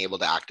then being able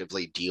to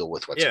actively deal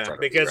with what's in Yeah,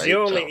 front because of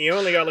you. Right? you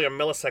only got like a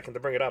millisecond to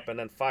bring it up and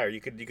then fire. You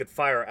could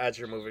fire as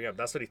you're moving up.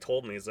 That's what he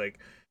told me. He's like,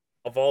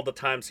 of all the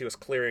times he was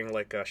clearing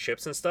like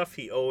ships and stuff,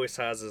 he always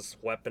has his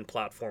weapon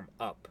platform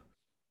up,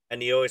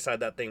 and he always had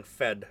that thing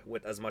fed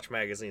with as much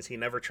magazines. He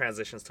never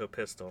transitions to a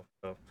pistol.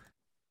 So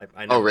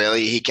I know. Oh,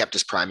 really? He kept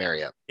his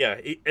primary up. Yeah,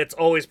 it's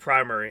always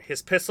primary.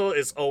 His pistol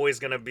is always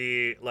gonna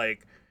be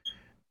like,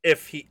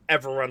 if he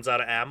ever runs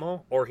out of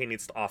ammo or he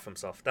needs to off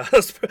himself.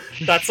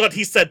 That's what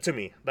he said to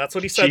me. That's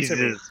what he said to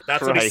me. Jesus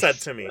That's what he said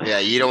Christ. to me. Yeah,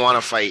 you don't want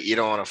to fight. You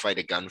don't want to fight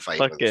a gunfight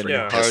with a fucking freaking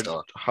hard-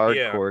 pistol.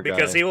 hardcore guy.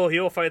 because he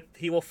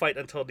will fight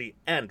until the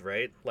end,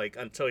 right? Like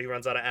until he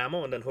runs out of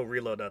ammo, and then he'll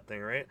reload that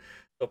thing, right?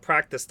 So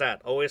practice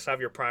that. Always have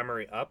your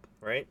primary up,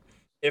 right?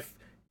 If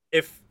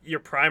your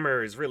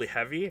primary is really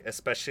heavy,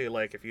 especially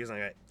like if you're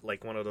using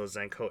like one of those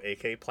Zenko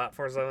AK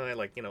platforms on it,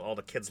 like all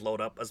the kids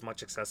load up as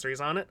much accessories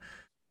on it.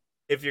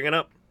 If you're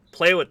gonna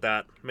play with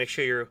that, make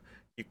sure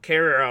you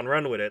carry around,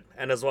 run with it,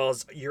 and as well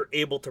as you're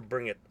able to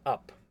bring it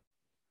up,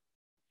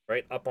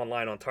 right? Up on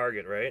line on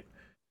target, right?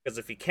 Because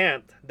if you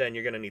can't, then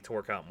you're gonna need to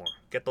work out more.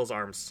 Get those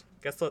arms,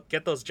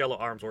 get those Jello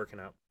arms working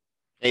out.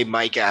 Hey,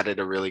 Mike added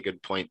a really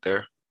good point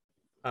there.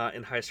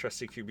 In high stress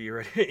CQB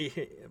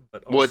ready,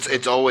 but Well, also-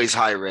 it's always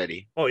high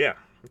ready. oh yeah,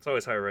 it's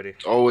always high ready.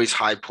 It's always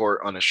high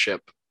port on a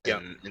ship. Yeah.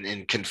 And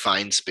in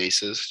confined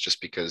spaces,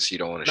 just because you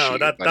don't want to No,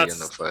 shoot anybody in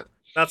the foot.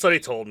 That's what he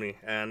told me,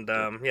 and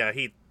yeah,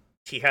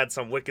 he had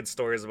some wicked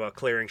stories about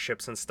clearing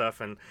ships and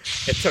stuff, and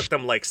it took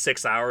them like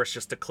 6 hours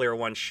just to clear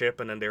one ship,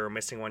 and then they were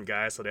missing one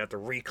guy, so they had to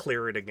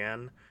re-clear it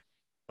again,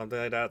 something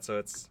like that. So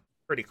it's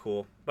pretty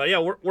cool. But yeah,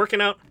 we're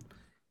working out,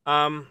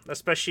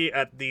 especially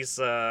at these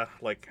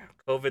like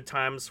COVID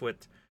times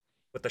with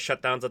the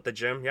shutdowns at the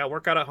gym. Yeah,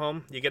 work out at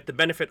home. You get the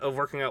benefit of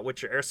working out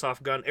with your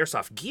airsoft gun,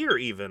 airsoft gear,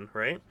 even,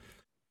 right?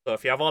 So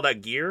if you have all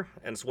that gear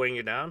and it's weighing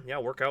you down, yeah,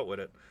 work out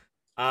with it.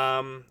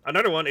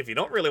 Another one, if you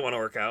don't really want to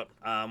work out,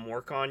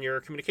 work on your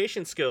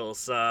communication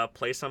skills.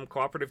 Play some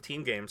cooperative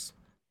team games.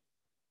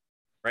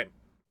 Right,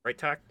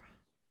 Tak?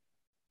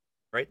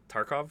 Right,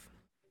 Tarkov?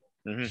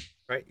 Mhm.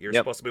 Right, you're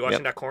Yep, supposed to be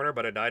watching that corner,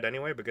 but it died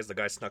anyway because the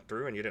guy snuck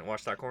through and you didn't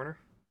watch that corner.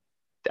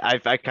 I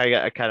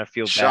kind of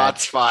feel bad.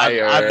 Shots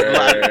fired.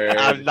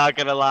 I'm not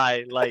gonna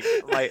lie. Like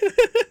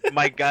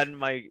my gun,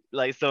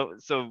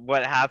 so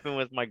what happened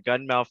was my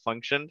gun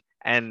malfunctioned,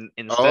 and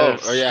instead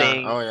of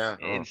staying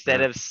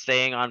instead of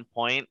staying on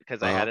point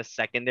because I had a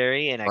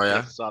secondary and I could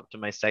have swapped to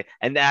my sec.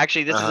 And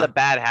actually, this is a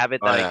bad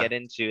habit that I get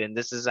into, and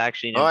this is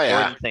actually an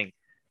important thing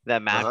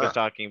that Matt was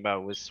talking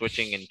about, was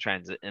switching and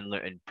transit and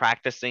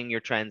practicing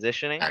your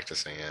transitioning.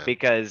 Practicing, yeah.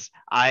 Because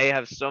I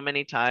have so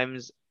many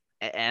times,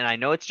 and I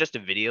know it's just a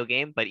video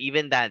game, but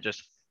even that,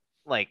 just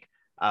like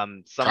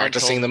someone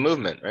practicing the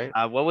movement, right?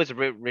 What was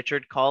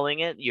Richard calling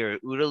it? Your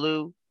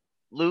OODA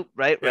loop,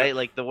 right? Yeah. Right,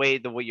 like the way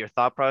your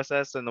thought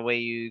process and the way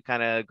you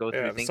kind of go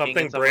through Yeah, if thinking. something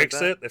and stuff breaks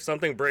like that. if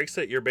something breaks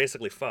it, you're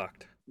basically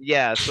fucked.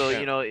 Yeah, so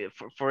Yeah.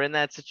 for in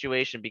that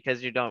situation,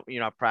 because you're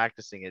not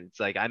practicing it, it's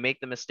like I make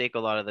the mistake a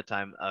lot of the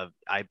time of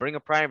I bring a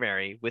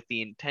primary with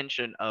the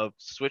intention of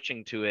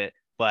switching to it,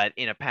 but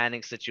in a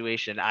panic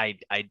situation, I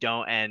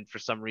don't, and for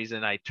some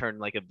reason I turn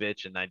like a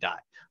bitch and I die.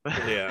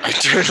 Yeah. I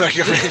turn like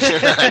a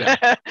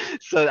bitch.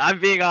 So I'm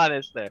being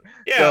honest there.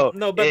 Yeah, So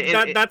no, but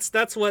it-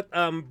 that's what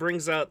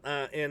brings out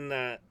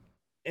in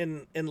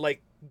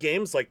like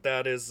games like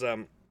that is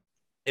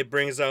it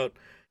brings out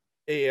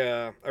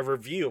a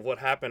review of what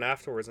happened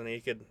afterwards, and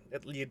you could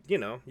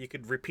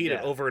repeat it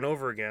Yeah. over and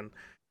over again.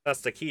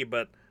 That's the key.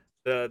 But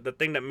the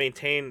thing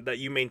that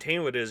you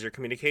maintain with is your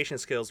communication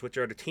skills with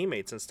your other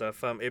teammates and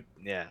stuff.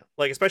 yeah.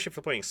 Like especially if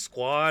you're playing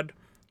squad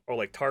or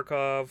like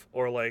Tarkov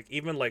or like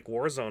even like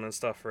Warzone and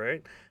stuff,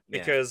 right? Yeah.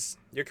 Because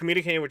you're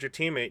communicating with your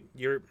teammate,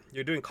 you're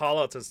doing call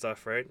outs and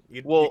stuff, right?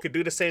 You Well, could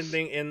do the same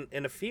thing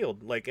in a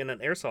field, like in an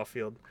airsoft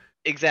field.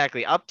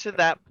 exactly. Up to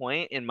that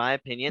point, in my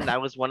opinion,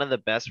 that was one of the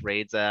best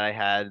raids that I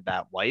had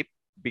that wipe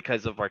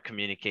because of our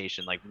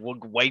communication. Like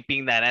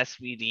wiping that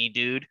SVD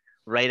dude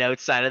right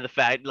outside of the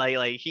fact,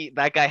 like he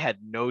that guy had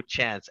no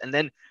chance. And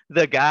then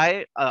the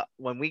guy,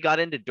 when we got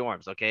into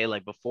dorms, okay,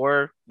 like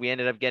before we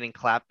ended up getting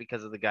clapped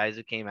because of the guys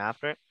who came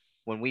after it,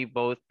 when we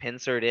both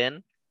pincered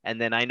in,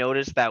 and then I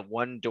noticed that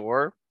one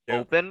door Yeah.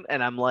 open,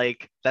 and I'm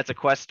like, that's a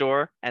quest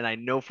door, and I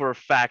know for a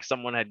fact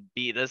someone had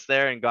beat us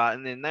there and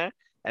gotten in there,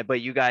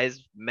 but you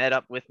guys met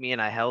up with me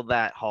and I held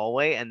that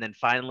hallway, and then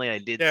finally I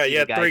did Yeah, see you the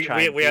had guy three.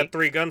 try and We had peek.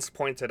 three guns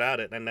pointed at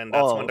it, and then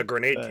that's when the Oh,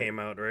 grenade came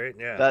out, right?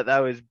 Yeah. that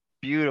was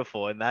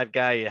beautiful, and that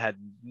guy had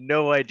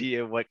no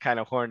idea what kind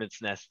of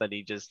hornet's nest that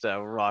he just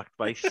rocked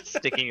by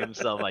sticking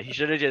himself out. He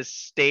should have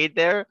just stayed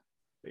there,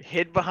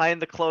 hid behind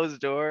the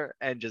closed door,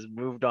 and just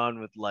moved on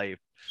with life.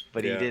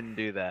 But he Yeah. didn't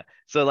do that.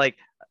 So like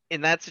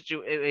in that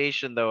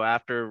situation though,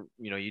 after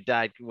you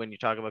died, when you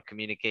talk about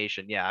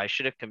communication, yeah, I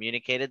should have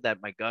communicated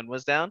that my gun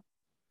was down,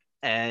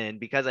 and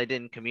because I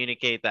didn't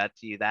communicate that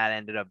to you, that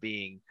ended up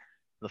being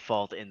the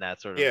fault in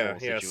that sort of Yeah, whole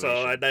yeah. So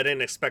I situation.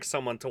 didn't expect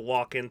someone to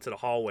walk into the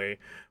hallway,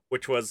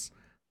 which was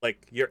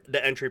like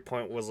the entry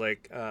point was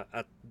like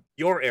at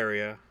your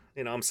area.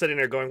 I'm sitting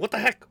there going, "What the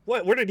heck?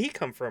 What? Where did he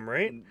come from?"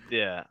 Right?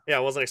 Yeah. Yeah, I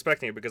wasn't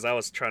expecting it because I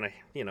was trying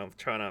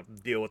to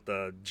deal with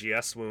the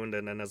GS wound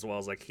and then as well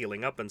as like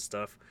healing up and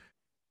stuff.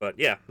 But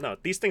yeah, no,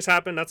 these things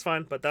happen. That's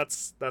fine. But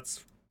that's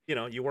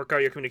you work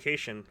out your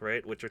communication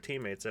right with your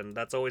teammates, and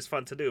that's always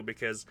fun to do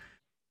because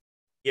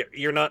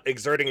you're not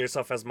exerting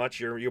yourself as much.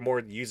 You're more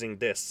using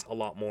this a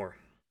lot more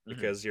Hmm.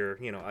 because you're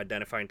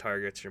identifying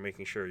targets. You're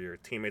making sure your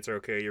teammates are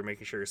okay. You're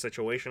making sure your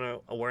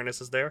situational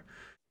awareness is there.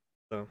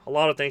 So a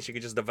lot of things you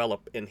could just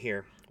develop in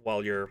here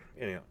while you're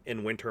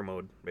in winter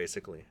mode,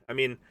 basically. I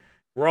mean,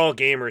 we're all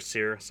gamers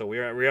here, so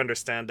we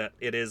understand that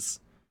it's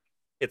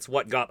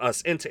what got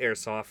us into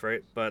airsoft,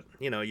 right? But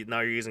now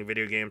you're using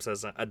video games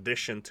as an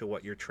addition to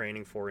what you're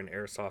training for in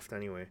airsoft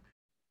anyway.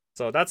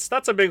 So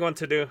that's a big one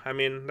to do. I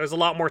mean, there's a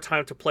lot more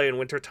time to play in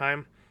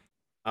wintertime.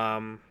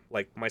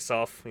 Like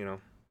myself,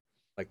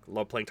 like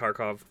love playing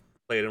Tarkov.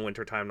 Play it in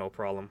wintertime, no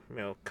problem.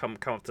 Come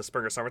up to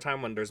spring or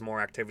summertime when there's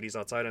more activities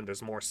outside and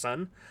there's more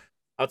sun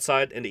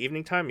outside in the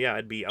evening time. Yeah,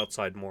 I'd be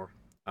outside more.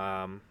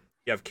 You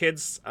have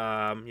kids.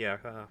 Yeah.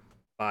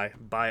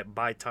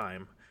 Buy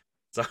time.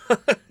 So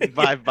yeah,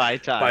 buy By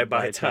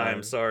time.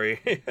 time. Sorry,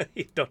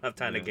 you don't have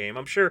time to Yeah. game.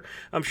 I'm sure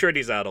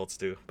these adults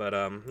do, but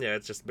yeah,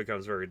 it just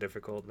becomes very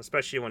difficult,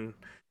 especially when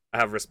I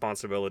have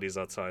responsibilities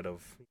outside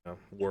of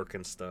work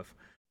and stuff.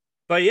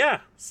 But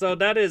yeah, so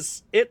that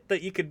is it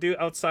that you could do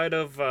outside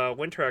of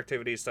winter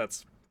activities.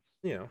 That's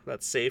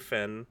safe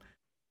and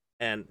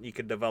you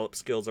could develop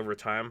skills over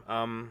time.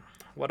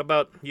 What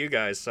about you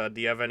guys? Do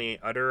you have any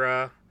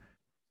other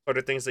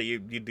things that you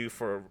do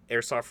for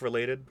airsoft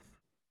related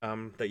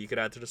that you could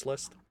add to this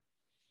list?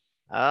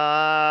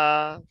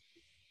 Uh,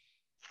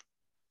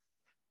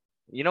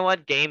 you know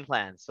what? Game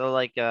plan. So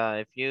like,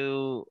 if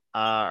you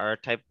are a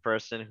type of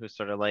person who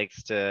sort of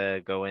likes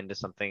to go into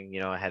something,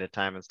 ahead of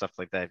time and stuff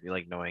like that, if you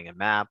like knowing a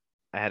map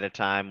ahead of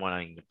time,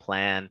 wanting to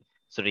plan,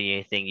 sort of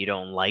anything you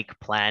don't like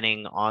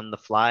planning on the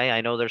fly.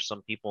 I know there's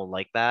some people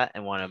like that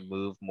and want to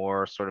move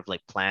more sort of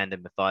like planned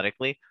and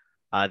methodically.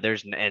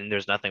 There's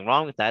nothing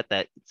wrong with that.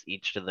 That it's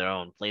each to their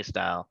own play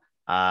style.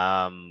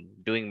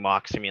 Doing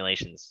mock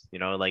simulations,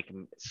 like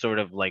sort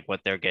of like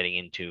what they're getting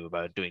into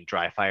about doing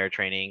dry fire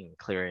training,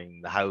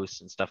 clearing the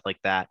house and stuff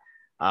like that.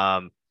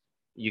 um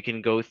you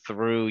can go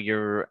through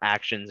your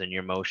actions and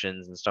your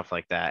motions and stuff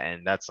like that,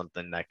 and that's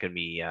something that can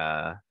be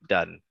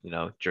done,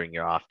 during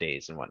your off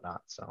days and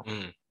whatnot. So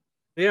Mm.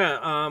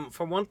 Yeah.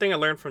 For one thing I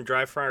learned from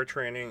dry fire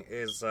training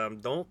is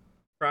don't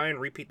try and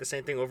repeat the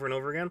same thing over and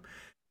over again.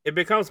 It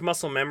becomes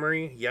muscle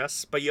memory,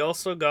 yes, but you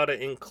also gotta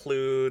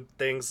include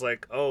things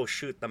like, oh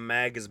shoot, the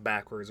mag is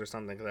backwards or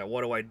something like that.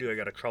 What do I do? I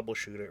gotta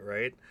troubleshoot it,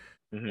 right?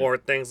 mhm. Or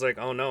things like,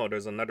 oh no,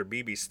 there's another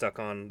BB stuck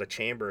on the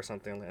chamber or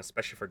something,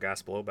 especially for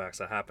gas blowbacks.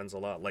 That happens a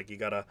lot. Like you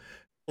gotta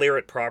clear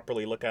it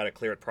properly, look at it,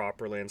 clear it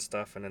properly and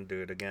stuff, and then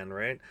do it again,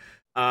 right?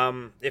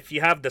 If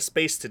you have the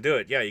space to do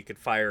it, yeah, you could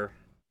fire.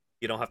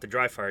 You don't have to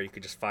dry fire. You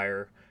could just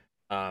fire,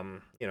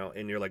 in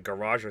your like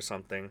garage or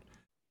something,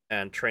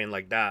 and train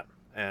like that,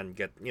 and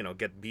get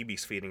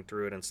BBs feeding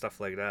through it and stuff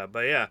like that.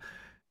 But yeah,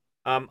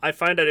 I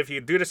find that if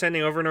you do the same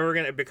thing over and over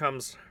again, it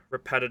becomes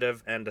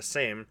repetitive and the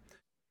same.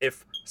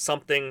 If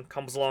something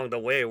comes along the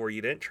way where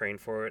you didn't train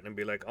for it and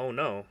be like, oh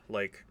no,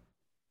 like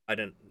I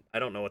didn't, I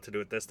don't know what to do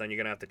with this, then you're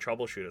gonna have to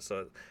troubleshoot it.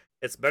 So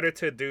it's better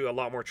to do a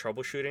lot more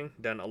troubleshooting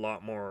than a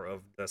lot more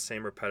of the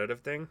same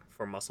repetitive thing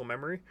for muscle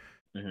memory.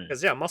 Mhm.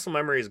 Because yeah, muscle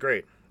memory is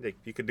great. Like,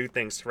 you could do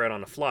things right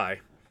on the fly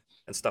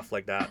and stuff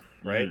like that,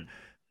 right? Mhm.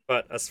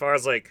 But as far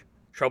as like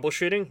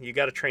troubleshooting, you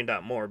got to train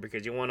that more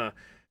because you wanna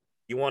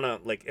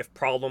like if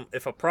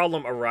a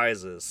problem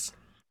arises,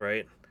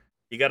 right?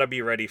 You got to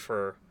be ready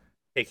for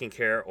taking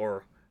care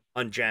or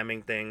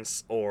unjamming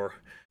things, or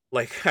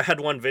like I had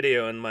one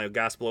video in my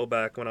gas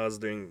blowback when I was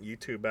doing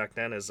YouTube back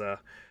then. Is I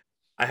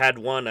had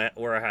one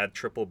where I had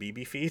triple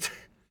BB feed.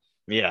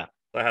 Yeah.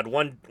 So I had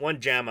one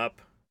jam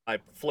up. I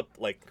flipped,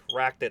 like,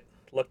 racked it,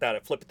 looked at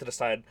it, flipped it to the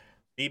side.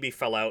 BB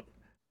fell out,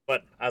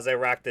 but as I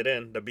racked it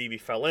in, the BB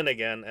fell in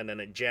again, and then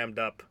it jammed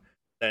up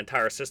the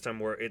entire system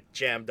where it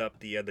jammed up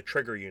the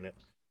trigger unit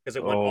because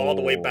it went all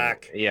the way Oh,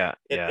 back. yeah,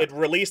 It yeah. it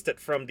released it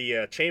from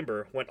the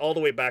chamber, went all the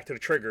way back to the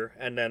trigger,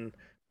 and then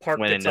parked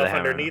Went into the itself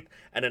hammer. underneath.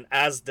 And then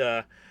as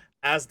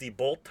the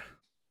bolt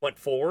went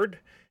forward,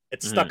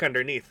 it Mhm. stuck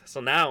underneath.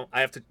 So now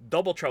I have to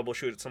double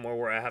troubleshoot it somewhere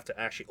where I have to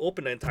actually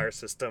open the entire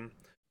system,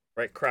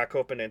 right? Crack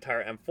open the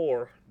entire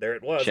M4. There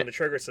it was in Shit. the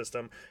trigger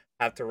system.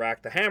 Have to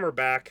rack the hammer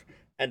back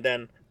and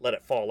then let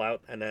it fall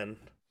out, and then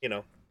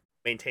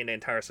maintain the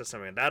entire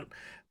system. And that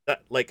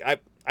like I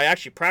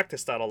actually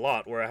practiced that a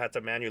lot, where I had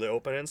to manually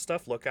open it and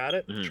stuff, look at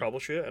it, Mhm.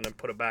 troubleshoot it, and then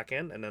put it back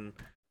in, and then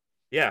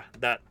yeah,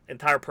 that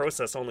entire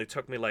process only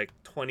took me like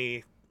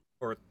 20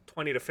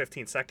 to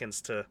 15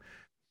 seconds to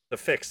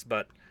fix.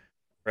 But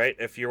right,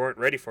 if you weren't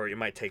ready for it, you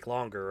might take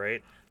longer,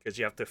 right? Because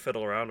you have to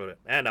fiddle around with it,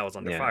 and I was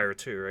under Yeah. fire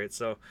too, right?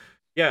 So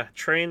yeah,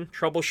 train,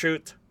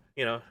 troubleshoot,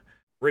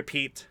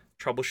 repeat,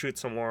 troubleshoot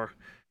some more,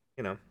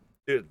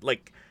 dude.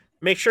 Like,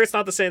 make sure it's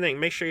not the same thing.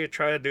 Make sure you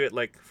try to do it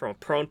like from a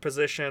prone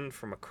position,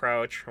 from a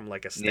crouch, from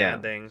like a Yeah.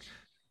 standing,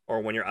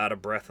 or when you're out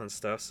of breath and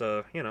stuff.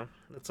 So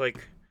it's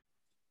like,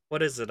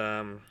 what is it?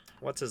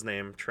 What's his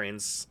name?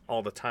 Trains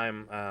all the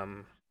time.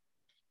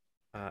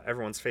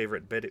 Everyone's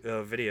favorite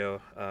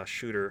video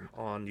shooter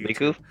on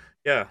Liku? YouTube.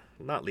 Yeah,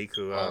 not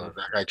Liku.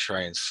 That guy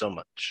trying so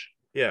much.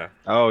 Yeah,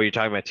 Oh, you're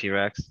talking about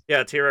T-Rex?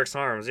 yeah, T-Rex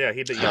arms. Yeah, he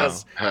Oh.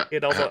 does he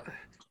does all,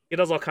 he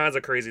does all kinds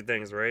of crazy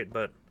things, right?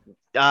 But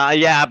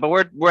Yeah, but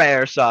we're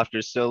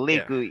airsofters, so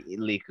yeah,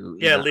 Liku,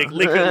 yeah,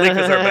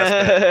 Liku's our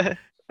best bet.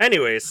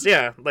 Anyways,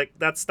 yeah, like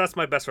that's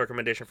my best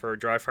recommendation for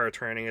dry fire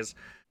training is,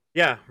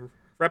 yeah,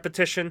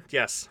 repetition,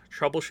 yes,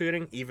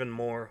 troubleshooting, even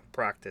more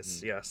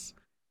practice, Mm. yes.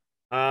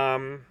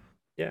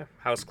 Yeah,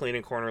 house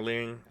cleaning, corner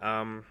leaning.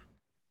 Kind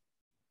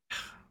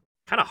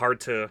of hard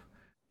to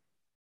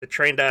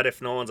train that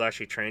if no one's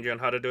actually trained you on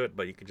how to do it,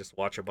 but you can just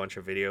watch a bunch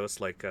of videos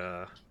like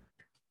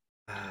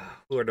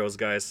who are those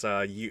guys?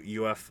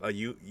 UF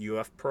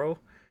Pro.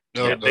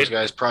 No, They, Yep. those they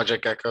guys,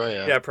 Project Echo,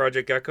 yeah. yeah,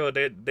 Project Gecko.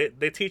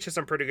 They teach you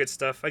some pretty good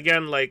stuff.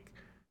 Again, like,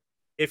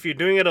 if you're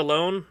doing it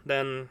alone,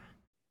 then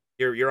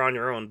you're on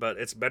your own. But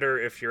it's better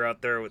if you're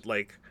out there with,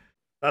 like,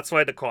 that's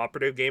why the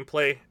cooperative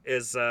gameplay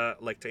is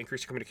like, to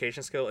increase your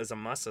communication skill is a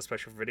must,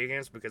 especially for video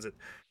games, because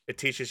it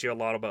teaches you a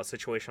lot about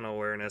situational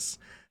awareness,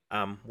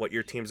 what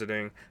your teams are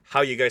doing,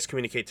 how you guys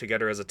communicate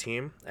together as a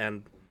team,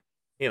 and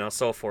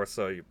so forth.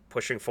 So you're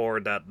pushing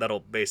forward, that'll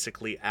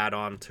basically add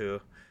on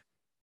to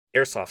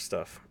airsoft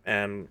stuff.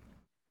 And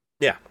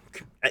yeah,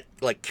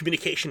 like,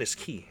 communication is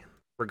key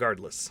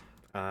regardless.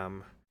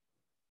 um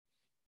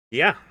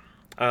yeah,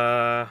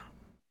 uh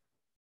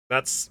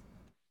that's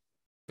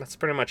that's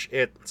pretty much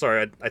it.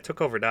 Sorry, I took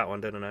over that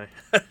one, didn't I?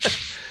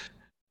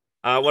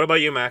 What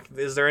about you, Mac?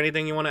 Is there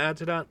anything you want to add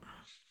to that,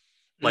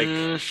 like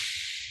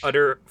Mm,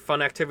 other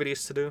fun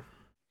activities to do?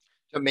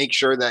 to make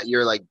sure that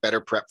you're like better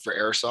prepped for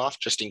airsoft,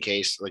 just in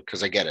case, like,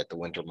 because I get it, the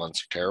winter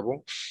months are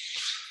terrible.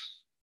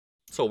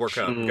 So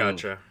workout, Hmm.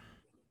 gotcha.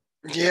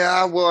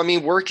 Yeah, well, I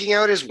mean, working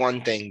out is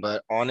one thing,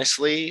 but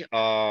honestly,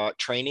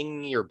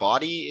 training your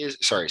body is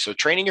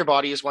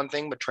one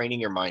thing, but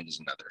training your mind is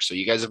another. So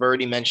you guys have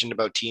already mentioned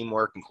about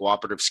teamwork and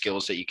cooperative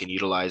skills that you can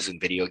utilize in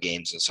video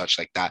games and such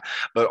like that,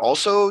 but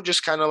also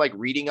just kind of like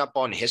reading up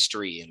on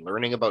history and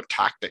learning about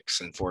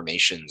tactics and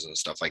formations and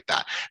stuff like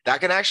that.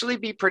 That can actually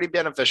be pretty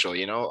beneficial,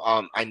 you know.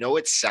 I know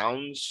it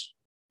sounds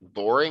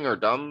boring or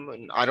dumb,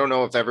 and I don't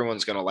know if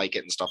everyone's going to like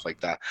it and stuff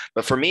like that.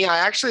 But for me, I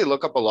actually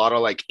look up a lot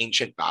of like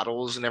ancient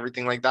battles and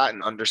everything like that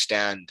and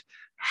understand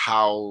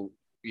how,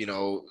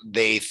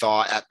 they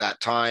thought at that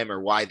time or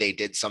why they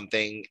did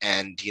something,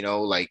 and,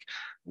 like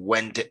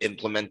when to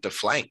implement the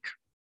flank.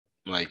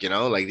 Like,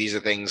 like these are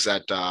things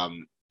that,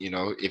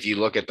 if you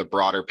look at the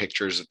broader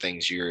pictures of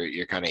things,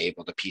 you're kind of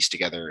able to piece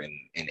together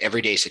in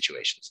everyday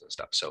situations and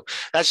stuff. So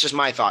that's just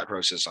my thought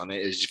process on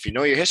it, is if you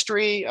know your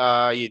history,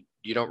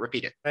 you don't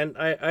repeat it. And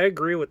I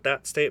agree with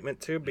that statement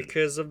too,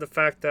 because of the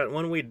fact that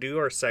when we do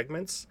our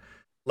segments,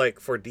 like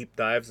for deep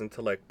dives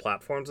into like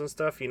platforms and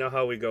stuff, you know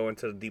how we go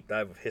into the deep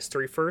dive of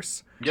history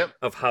first, Yep.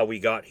 of how we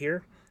got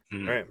here,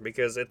 Mhm. right?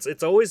 Because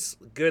it's always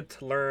good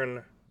to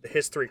learn the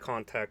history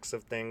context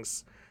of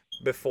things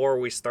before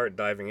we start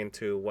diving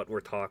into what we're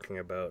talking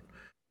about.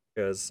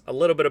 Because a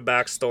little bit of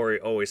backstory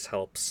always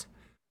helps.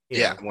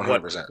 Yeah,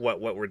 What 100%. what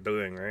we're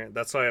doing, right?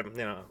 That's why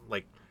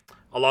like,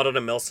 a lot of the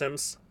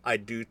milsims, I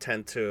do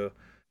tend to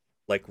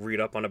like read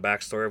up on the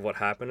backstory of what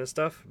happened and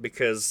stuff,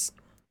 because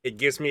it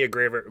gives me a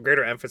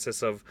greater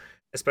emphasis of,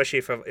 especially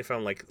if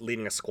I'm like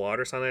leading a squad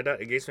or something like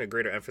that, it gives me a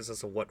greater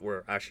emphasis of what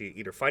we're actually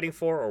either fighting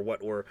for,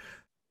 or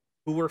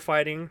who we're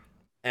fighting,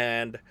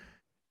 and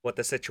what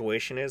the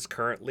situation is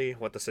currently,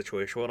 what the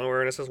situational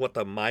awareness is, what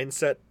the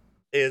mindset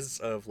is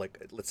of, like,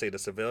 let's say, the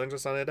civilians or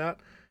something like that.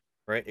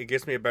 right? It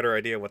gives me a better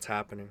idea what's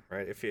happening,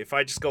 right? If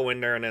I just go in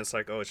there and then it's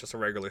like, oh, it's just a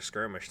regular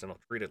skirmish, then I'll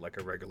treat it like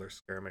a regular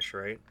skirmish,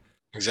 right?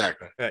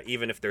 Exactly.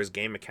 Even if there's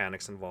game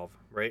mechanics involved,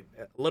 right?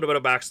 A little bit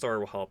of backstory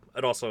will help.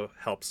 It also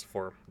helps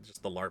for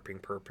just the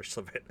LARPing purpose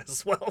of it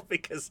as well,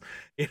 because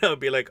it'd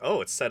be like,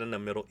 oh, it's set in the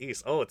Middle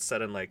East. Oh, it's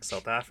set in like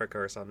South Africa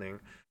or something,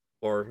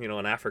 or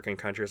an African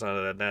country or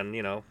something. And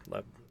then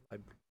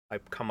I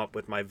come up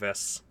with my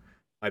best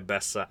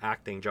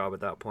acting job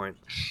at that point.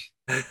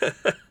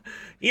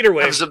 Either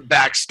way, Have some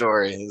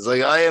backstory. It's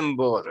like, I am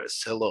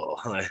Boris. Hello.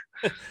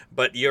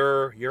 but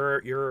you're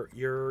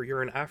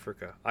in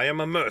Africa. I am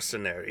a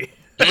mercenary.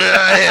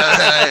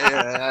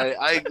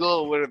 I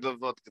go where the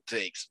vodka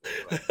takes me.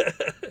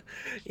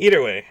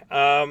 Either way,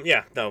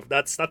 yeah, no,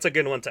 that's a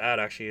good one to add.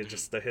 Actually, is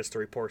just the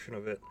history portion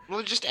of it.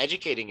 Well, just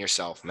educating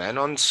yourself, man,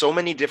 on so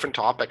many different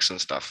topics and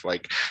stuff.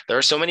 Like, there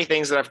are so many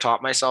things that I've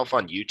taught myself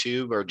on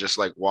YouTube, or just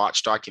like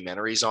watched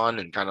documentaries on,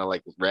 and kind of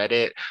like read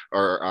it,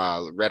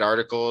 or read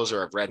articles,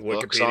 or I've read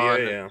books Wikipedia,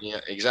 on. yeah. Yeah,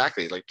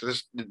 exactly. Like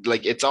this,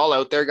 like it's all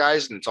out there,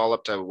 guys, and it's all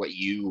up to what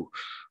you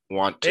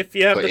want to If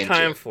you have put the into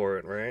time it. for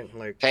it, right?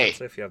 Like, Hey,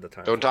 that's if you have the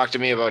time. don't talk to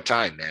me about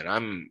time, man.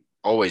 I'm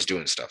always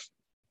doing stuff.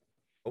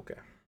 Okay,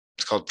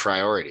 It's called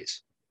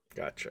priorities.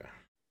 gotcha.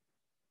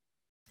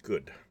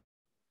 Good.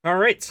 All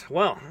right.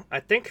 Well, I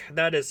think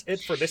that is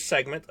it for this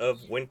segment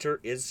of Winter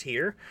is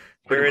Here.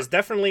 There is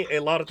definitely a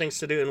lot of things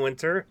to do in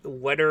winter.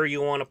 Whether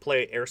you want to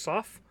play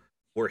airsoft,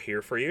 we're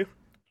here for you.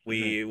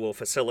 We will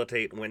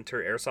facilitate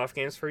winter airsoft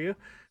games for you.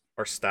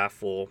 Our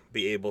staff will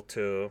be able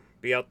to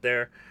be out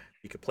there.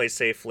 You can play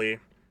safely,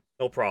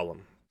 no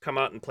problem. Come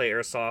out and play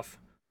airsoft.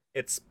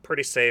 It's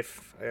pretty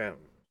safe.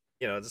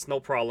 There's no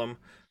problem.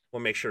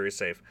 We'll make sure you're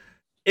safe.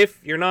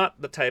 If you're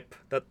not the type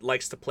that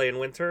likes to play in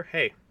winter,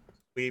 hey,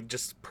 we've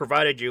just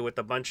provided you with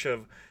a bunch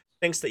of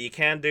things that you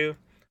can do,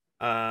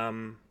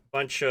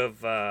 bunch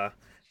of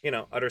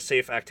other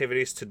safe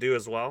activities to do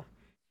as well.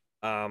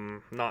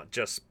 Not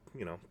just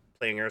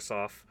playing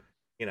airsoft.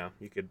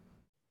 You could,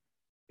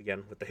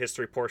 again, with the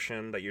history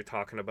portion that you're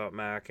talking about,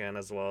 Mac, and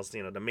as well as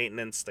the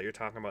maintenance that you're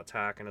talking about,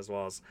 Tac, and as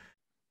well as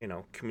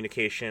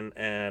communication,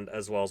 and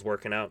as well as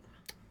working out.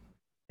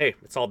 Hey,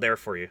 it's all there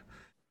for you.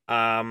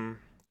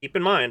 Keep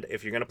in mind,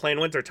 if you're gonna play in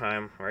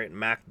wintertime, right?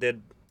 Mac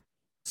did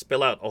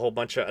spill out a whole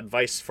bunch of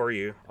advice for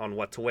you on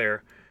what to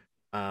wear.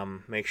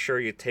 Make sure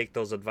you take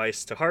those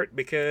advice to heart,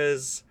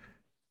 because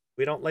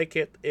we don't like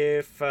it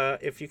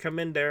if you come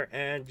in there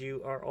and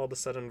you are all of a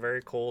sudden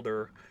very cold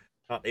or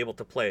not able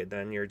to play.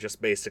 Then you're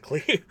just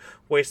basically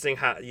wasting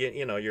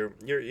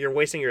you're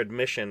wasting your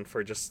admission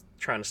for just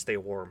trying to stay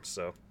warm.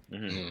 So,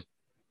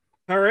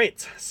 all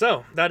right,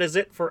 so that is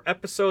it for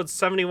episode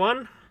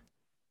 71.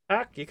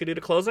 Pac, you could do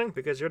the closing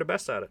because you're the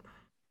best at it.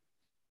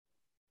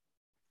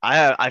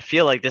 I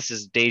feel like this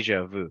is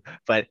deja vu,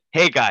 but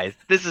hey guys,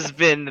 this has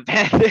been the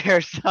Panther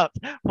Airsoft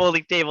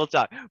Holding Table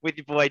Talk with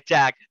your boy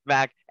Tac,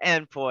 Mac,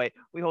 and Poi.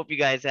 We hope you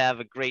guys have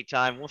a great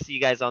time. We'll see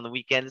you guys on the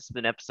weekend. This has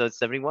been episode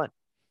 71.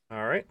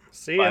 All right,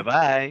 see ya. Bye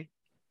bye.